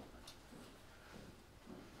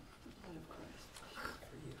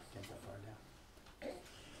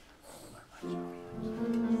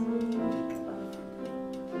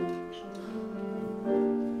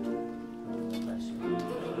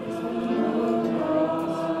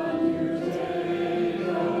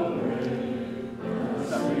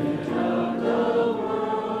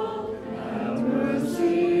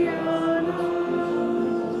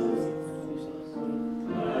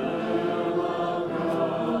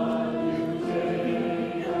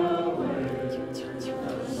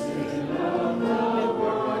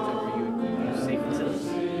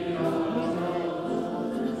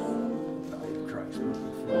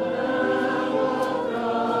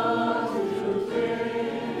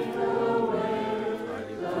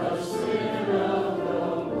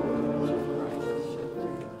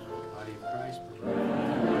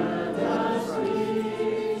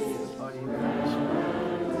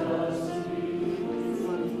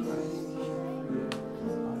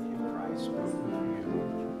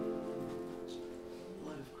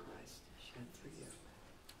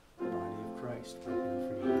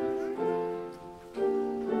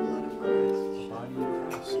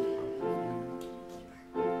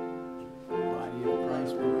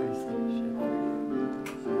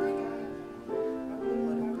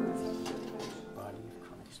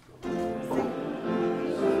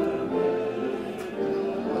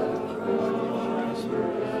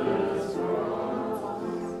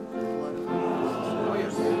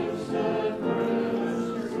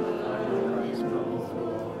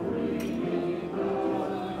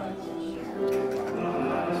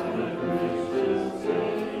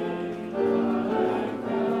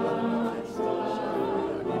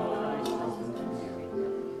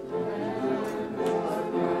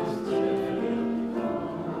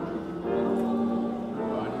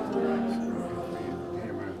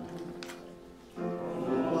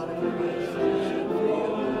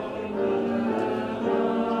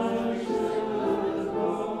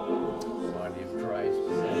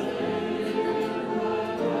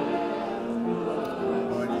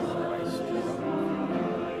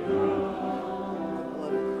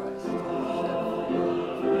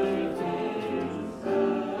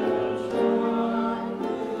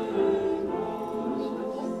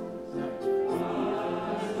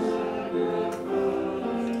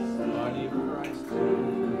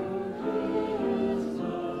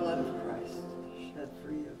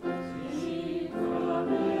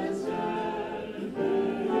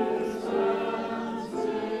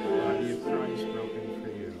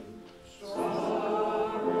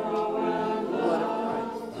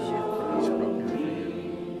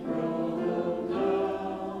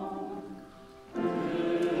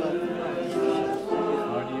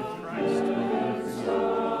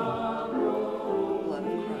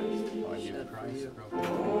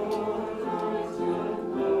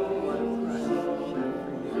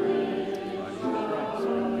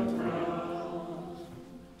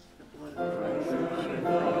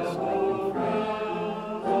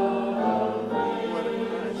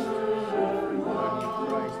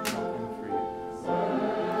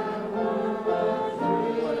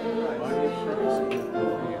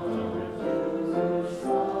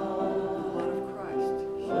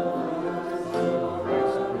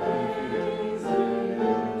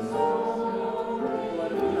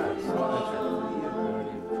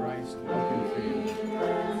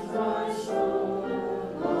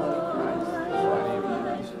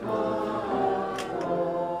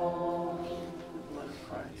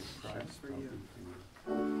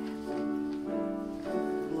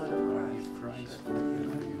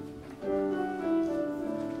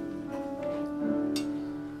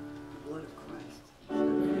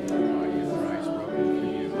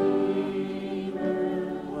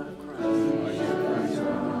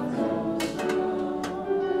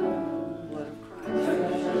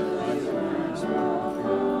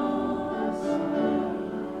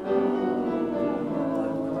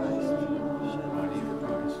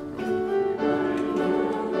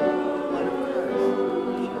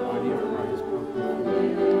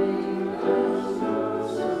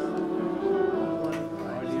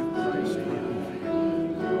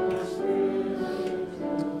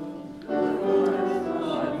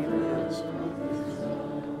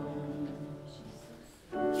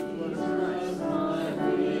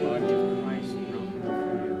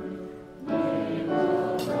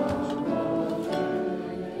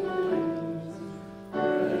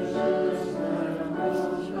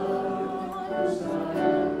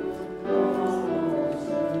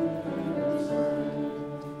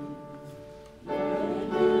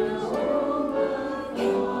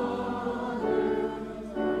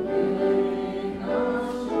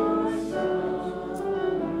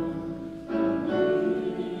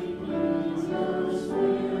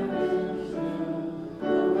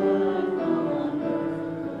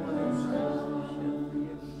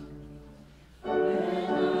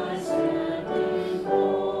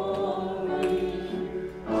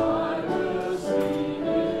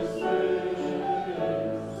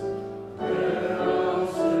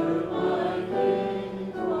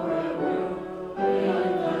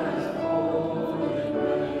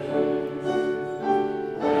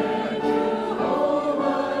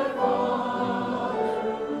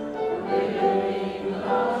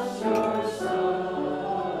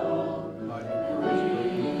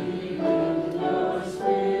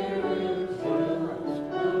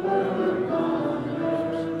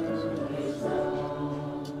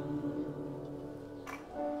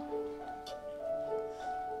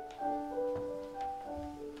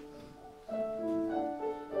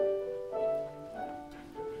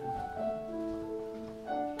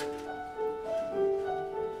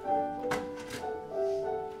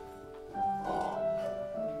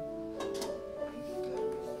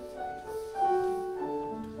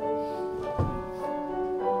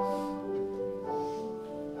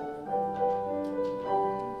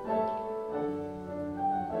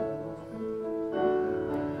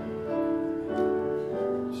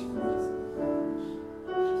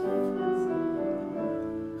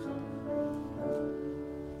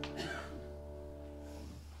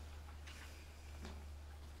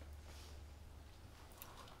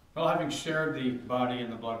having shared the body and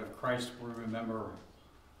the blood of Christ, we remember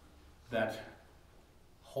that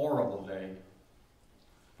horrible day.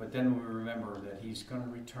 But then we remember that he's going to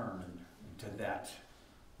return. And to that,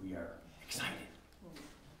 we are excited.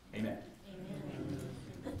 Amen.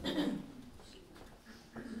 Amen.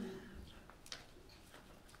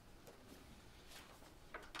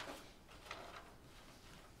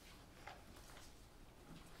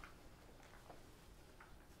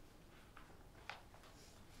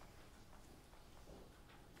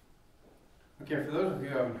 Okay, for those of you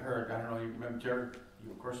who haven't heard, I don't know, you remember Jerry,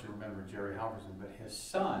 of course you remember Jerry Halverson, but his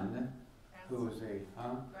son, who was a,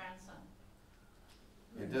 Grandson.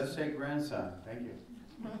 It does say grandson, thank you.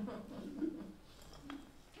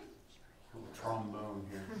 Little trombone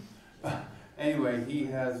here. Anyway, he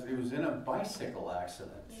was in a bicycle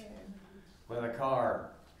accident with a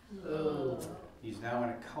car. Oh. He's now in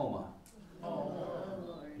a coma.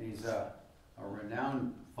 He's a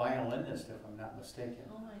renowned violinist, if I'm not mistaken.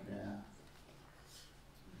 Yeah.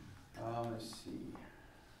 Let's see.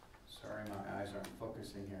 Sorry, my eyes aren't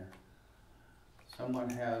focusing here. Someone.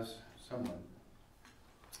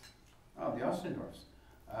 Oh, the Ostendorfs.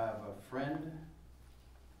 I have a friend,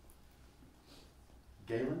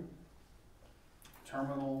 Galen,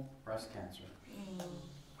 terminal breast cancer.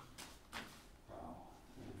 Wow.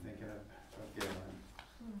 I'm thinking of Galen.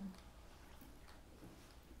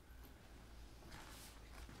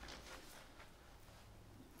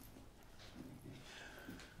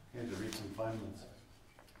 I had to read some fun ones.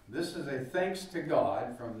 This is a thanks to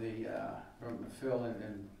God from Phil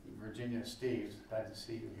and Virginia Steves. Glad to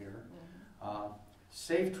see you here.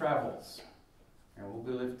 Safe travels. And we'll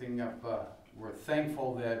be lifting up, we're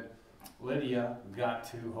thankful that Lydia got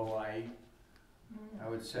to Hawaii. I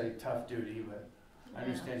would say tough duty, but I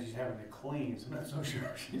understand she's having to clean, so I'm not so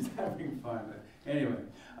sure she's having fun. But anyway,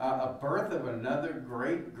 a birth of another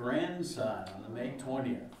great grandson on the May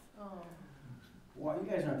 20th. Wow,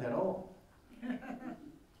 you guys aren't that old.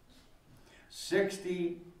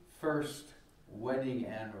 61st wedding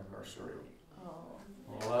anniversary.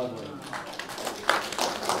 Lovely.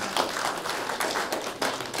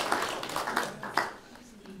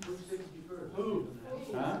 Who?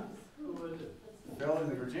 Huh? Who was it? Phil in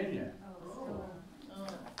Virginia.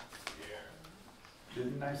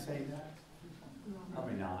 Didn't I say that?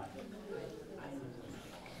 Probably not.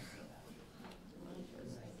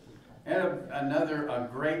 And a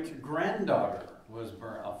great granddaughter was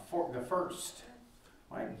born, the first.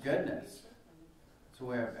 My goodness. So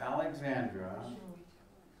we have Alexandra.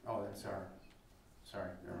 Oh, that's sorry,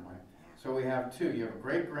 never mind. So we have two. You have a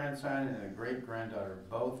great grandson and a great granddaughter,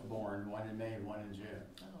 both born, one in May and one in June.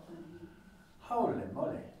 Holy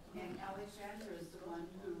moly. And Alexandra is the one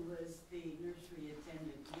who was the nursery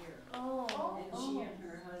attendant here. Oh. And she and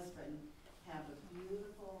her husband have a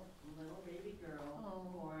beautiful little baby girl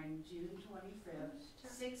born June 25th,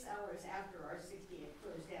 6 hours after our 60th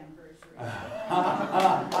first anniversary.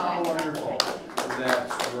 How wonderful.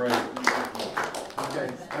 That's great. Okay,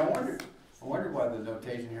 I wondered why the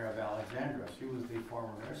notation here of Alexandra. She was the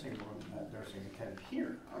former nursing attendant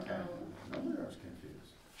here. Okay, no wonder I was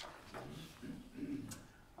confused.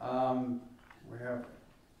 We have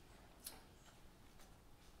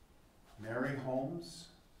Mary Holmes'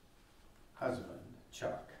 husband,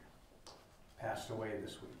 Chuck, passed away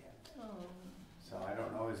this weekend. So I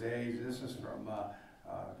don't know his age. This is from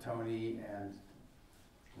Tony and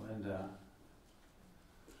Linda.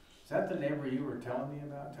 Is that the neighbor you were telling me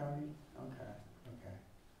about, Tony? Okay.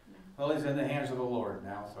 Well, he's in the hands of the Lord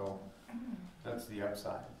now, so that's the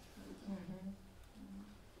upside.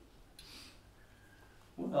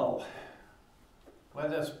 Well,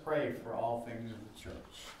 let us pray for all things of the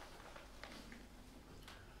church.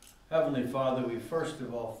 Heavenly Father, we first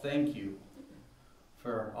of all thank you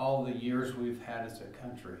for all the years we've had as a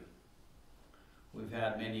country. We've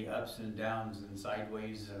had many ups and downs and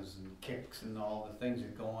sideways and kicks and all the things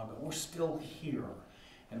that go on, but we're still here.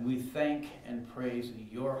 And we thank and praise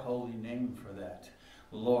your holy name for that.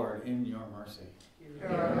 Lord, in your mercy. Hear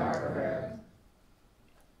our prayer.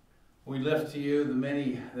 We lift to you the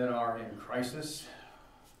many that are in crisis.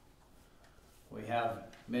 We have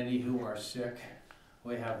many who are sick.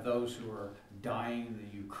 We have those who are dying in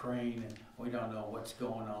the Ukraine. We don't know what's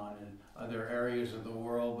going on in other areas of the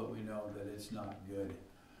world, but we know that it's not good.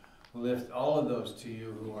 We lift all of those to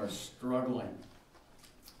you who are struggling,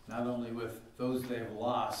 not only with those they've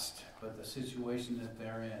lost, but the situation that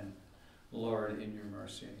they're in. Lord, in your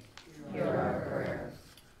mercy. Hear our prayer.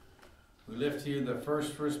 We lift to you the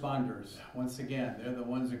first responders. Once again, they're the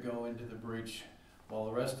ones that go into the breach while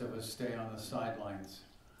the rest of us stay on the sidelines.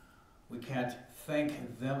 We can't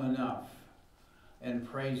thank them enough. and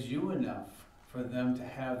praise you enough for them to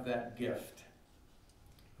have that gift.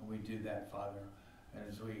 And we do that, Father,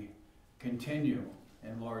 as we continue,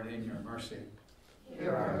 and Lord, in your mercy.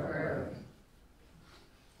 Hear our prayer.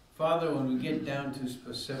 Father, when we get down to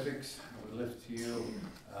specifics, we lift to you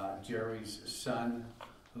Jerry's son,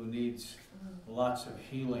 who needs lots of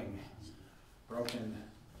healing, broken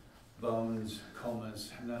bones,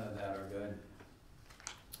 comas, none of that are good.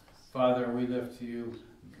 Father, we lift to you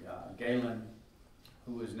Galen,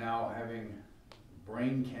 who is now having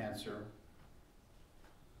brain cancer,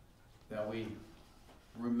 that we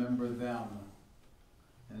remember them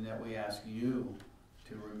and that we ask you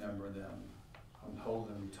to remember them and hold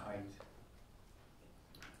them tight.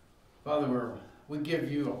 Father, we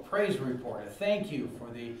give you a praise report, a thank you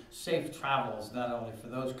for the safe travels, not only for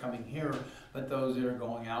those coming here, but those that are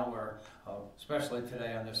going out where, especially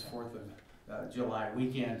today on this 4th of July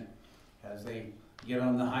weekend, as they get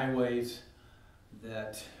on the highways,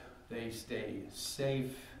 that they stay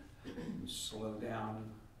safe and slow down.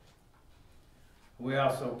 We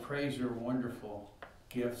also praise your wonderful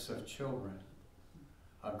gifts of children,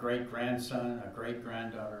 a great-grandson, a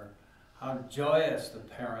great-granddaughter. How joyous the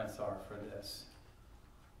parents are for this,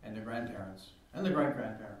 and the grandparents, and the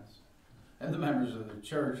great-grandparents, and the members of the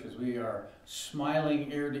church, as we are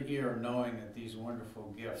smiling ear to ear, knowing that these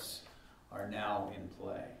wonderful gifts are now in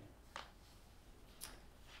play.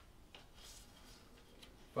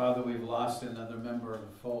 Father, we've lost another member of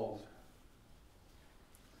the fold.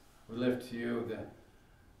 We lift to you the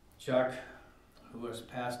Chuck, who has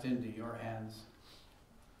passed into your hands,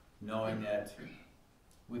 knowing that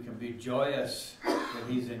we can be joyous that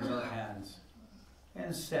he's in your hands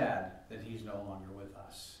and sad that he's no longer with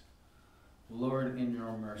us. Lord, in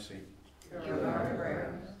your mercy. Hear our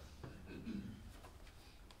prayer.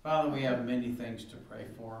 Father, we have many things to pray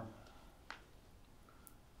for.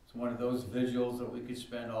 It's one of those vigils that we could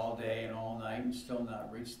spend all day and all night and still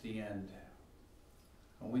not reach the end.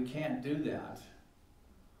 And we can't do that.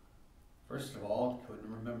 First of all, couldn't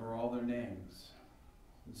remember all their names.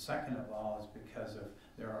 And second of all, is because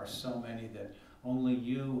there are so many that only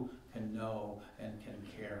you can know and can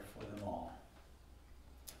care for them all.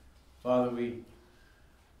 Father, we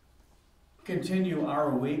continue our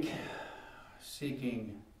week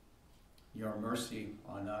seeking your mercy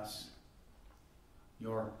on us,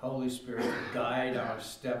 your Holy Spirit to guide our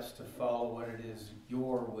steps to follow what it is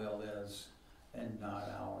your will is and not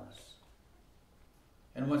ours.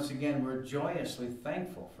 And once again, we're joyously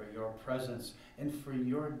thankful for your presence and for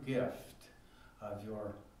your gift of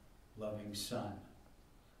your loving Son.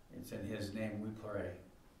 It's in his name we pray.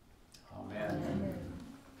 Amen. Amen.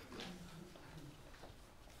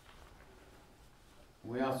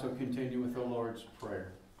 We also continue with the Lord's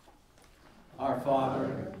Prayer. Our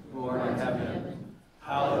Father, who art in heaven,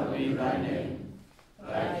 hallowed be thy name.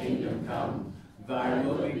 Thy kingdom come, thy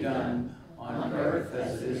will be done, on earth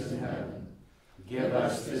as it is in heaven. Give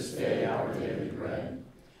us this day our daily bread,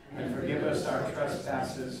 and forgive us our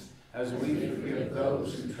trespasses, as we forgive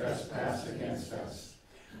those who trespass against us.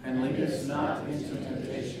 And lead us not into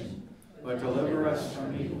temptation, but deliver us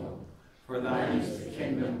from evil. For thine is the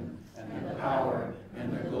kingdom, and the power,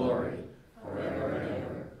 and the glory, forever and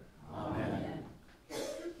ever. Amen.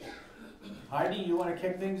 Heidi, you want to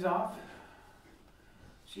kick things off?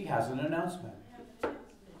 She has an announcement.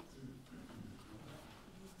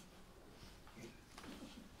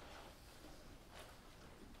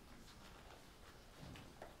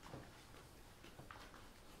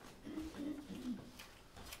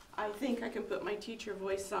 I think I can put my teacher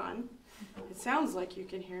voice on. It sounds like you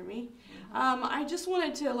can hear me. I just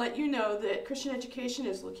wanted to let you know that Christian Education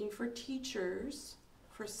is looking for teachers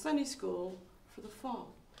for Sunday school for the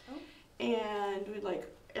fall. Oh. And we'd like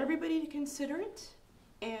everybody to consider it.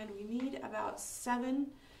 And we need about 7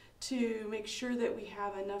 to make sure that we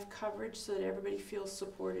have enough coverage so that everybody feels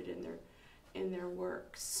supported in their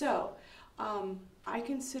work. So I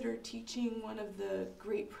consider teaching one of the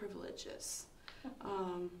great privileges.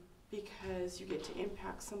 Because you get to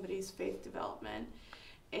impact somebody's faith development.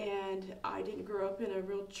 And I didn't grow up in a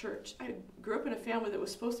real church. I grew up in a family that was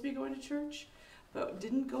supposed to be going to church, but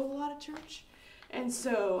didn't go a lot of church. And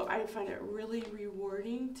so I find it really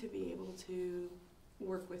rewarding to be able to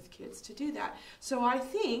work with kids to do that. So I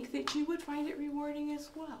think that you would find it rewarding as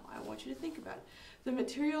well. I want you to think about it. The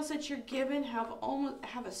materials that you're given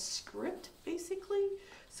have a script, basically.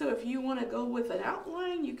 So if you want to go with an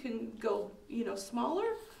outline, you can go,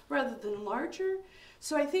 smaller rather than larger.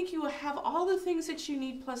 So I think you will have all the things that you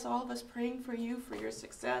need, plus all of us praying for you for your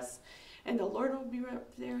success. And the Lord will be right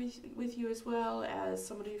there with you, as well as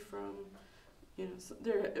somebody from,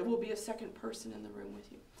 there will be a second person in the room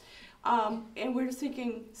with you. And we're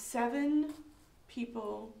thinking 7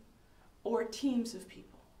 people or teams of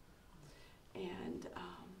people. And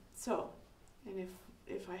and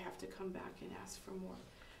if I have to come back and ask for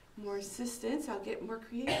more assistance, I'll get more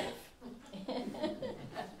creative.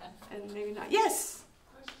 And maybe not. Yes?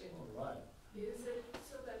 Question. All right. Is it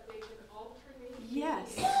so that they can alternate?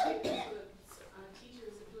 Yes.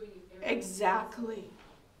 Teachers are doing it every Exactly.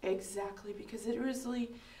 Exactly. Because it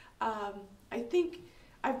really, I think,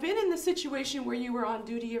 I've been in the situation where you were on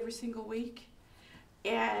duty every single week,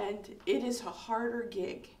 and it is a harder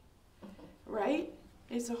gig, right?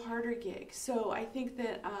 It's a harder gig. So I think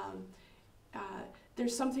that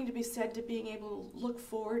there's something to be said to being able to look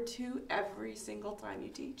forward to every single time you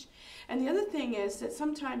teach. And the other thing is that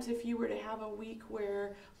sometimes if you were to have a week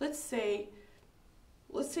where, let's say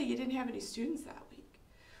you didn't have any students that week,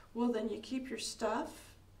 well then you keep your stuff,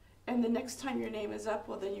 and the next time your name is up,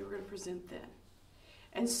 well then you were going to present then.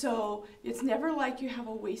 And so it's never like you have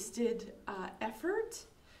a wasted effort,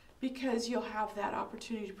 because you'll have that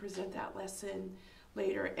opportunity to present that lesson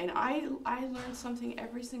later. And I learn something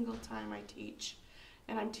every single time I teach.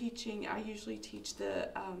 And I usually teach the,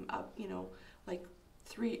 like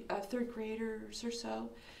third graders or so.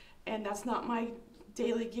 And that's not my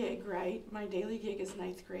daily gig, right? My daily gig is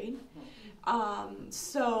 9th grade. I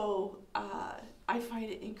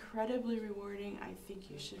find it incredibly rewarding. I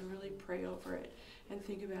think you should really pray over it and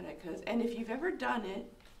think about it. And if you've ever done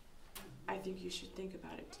it, I think you should think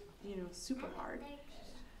about it, super hard.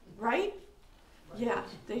 Right? Yeah,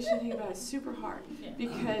 they should think about it super hard,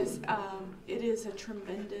 because it is a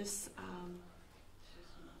tremendous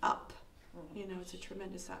up. It's a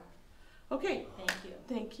tremendous up. Okay. Thank you.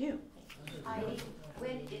 Thank you.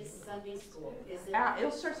 When is Sunday school? Is it?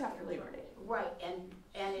 It starts after Labor Day. Right, and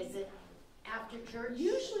is it after church?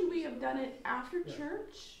 Usually we have done it after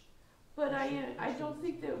church, but I don't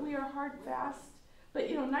think that we are hard fast. But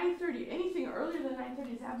 9:30, anything earlier than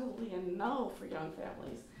 9:30 is absolutely a no for young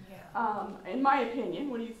families. In my opinion,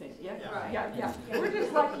 what do you think? Yeah, Right. yeah. We're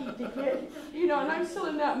just lucky to get, and I'm still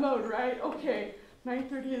in that mode, right? Okay,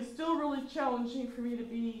 9:30 is still really challenging for me to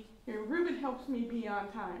be here. Ruben helps me be on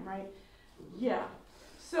time, right? Yeah.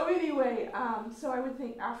 So anyway, so I would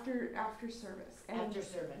think after service. After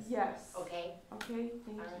service. Yes. Okay. Okay.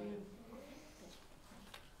 Thank All right.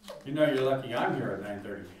 you. You're lucky I'm here at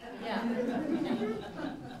 9:30. Yeah.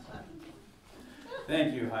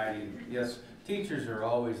 Thank you, Heidi. Yes, teachers are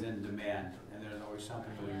always in demand, and there's always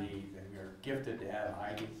something we need, and you're gifted to have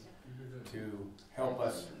Heidi to help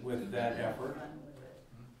us with that effort.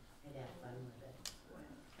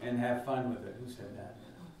 And have fun with it. Who said that?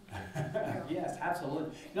 Yes,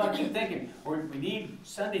 absolutely. I keep thinking, we need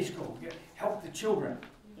Sunday school. Help the children.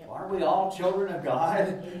 Well, aren't we all children of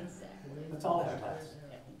God? Let's all have class.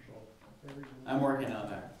 I'm working on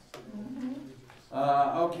that.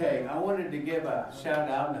 Okay, I wanted to give a shout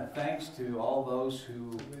out and a thanks to all those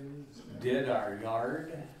who did our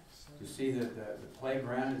yard, to see that the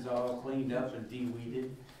playground is all cleaned up and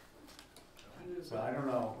de-weeded. So I don't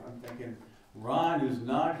know, I'm thinking Ron, who's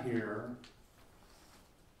not here,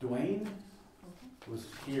 Dwayne was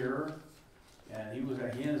here, and he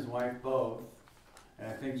and his wife both. And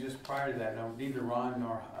I think just prior to that, neither Ron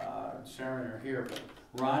nor Sharon are here, but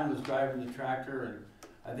Ron was driving the tractor, and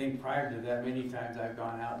I think prior to that, many times I've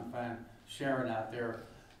gone out and found Sharon out there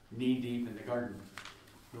knee deep in the garden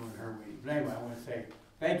doing her weed. But anyway, I want to say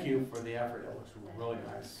thank you for the effort. It looks really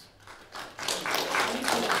nice.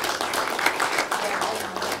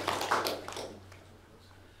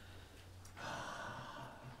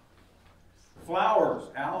 Flowers.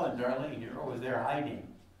 Al and Darlene, you're always there hiding.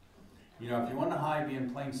 If you want to hide, be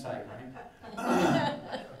in plain sight, right?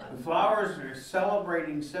 The flowers are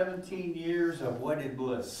celebrating 17 years of wedded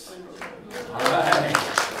bliss. All right.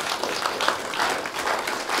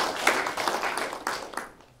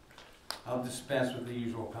 I'll dispense with the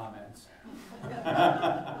usual comments. I'm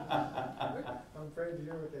afraid to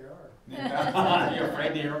hear what they are. You're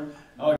afraid to hear them? Oh.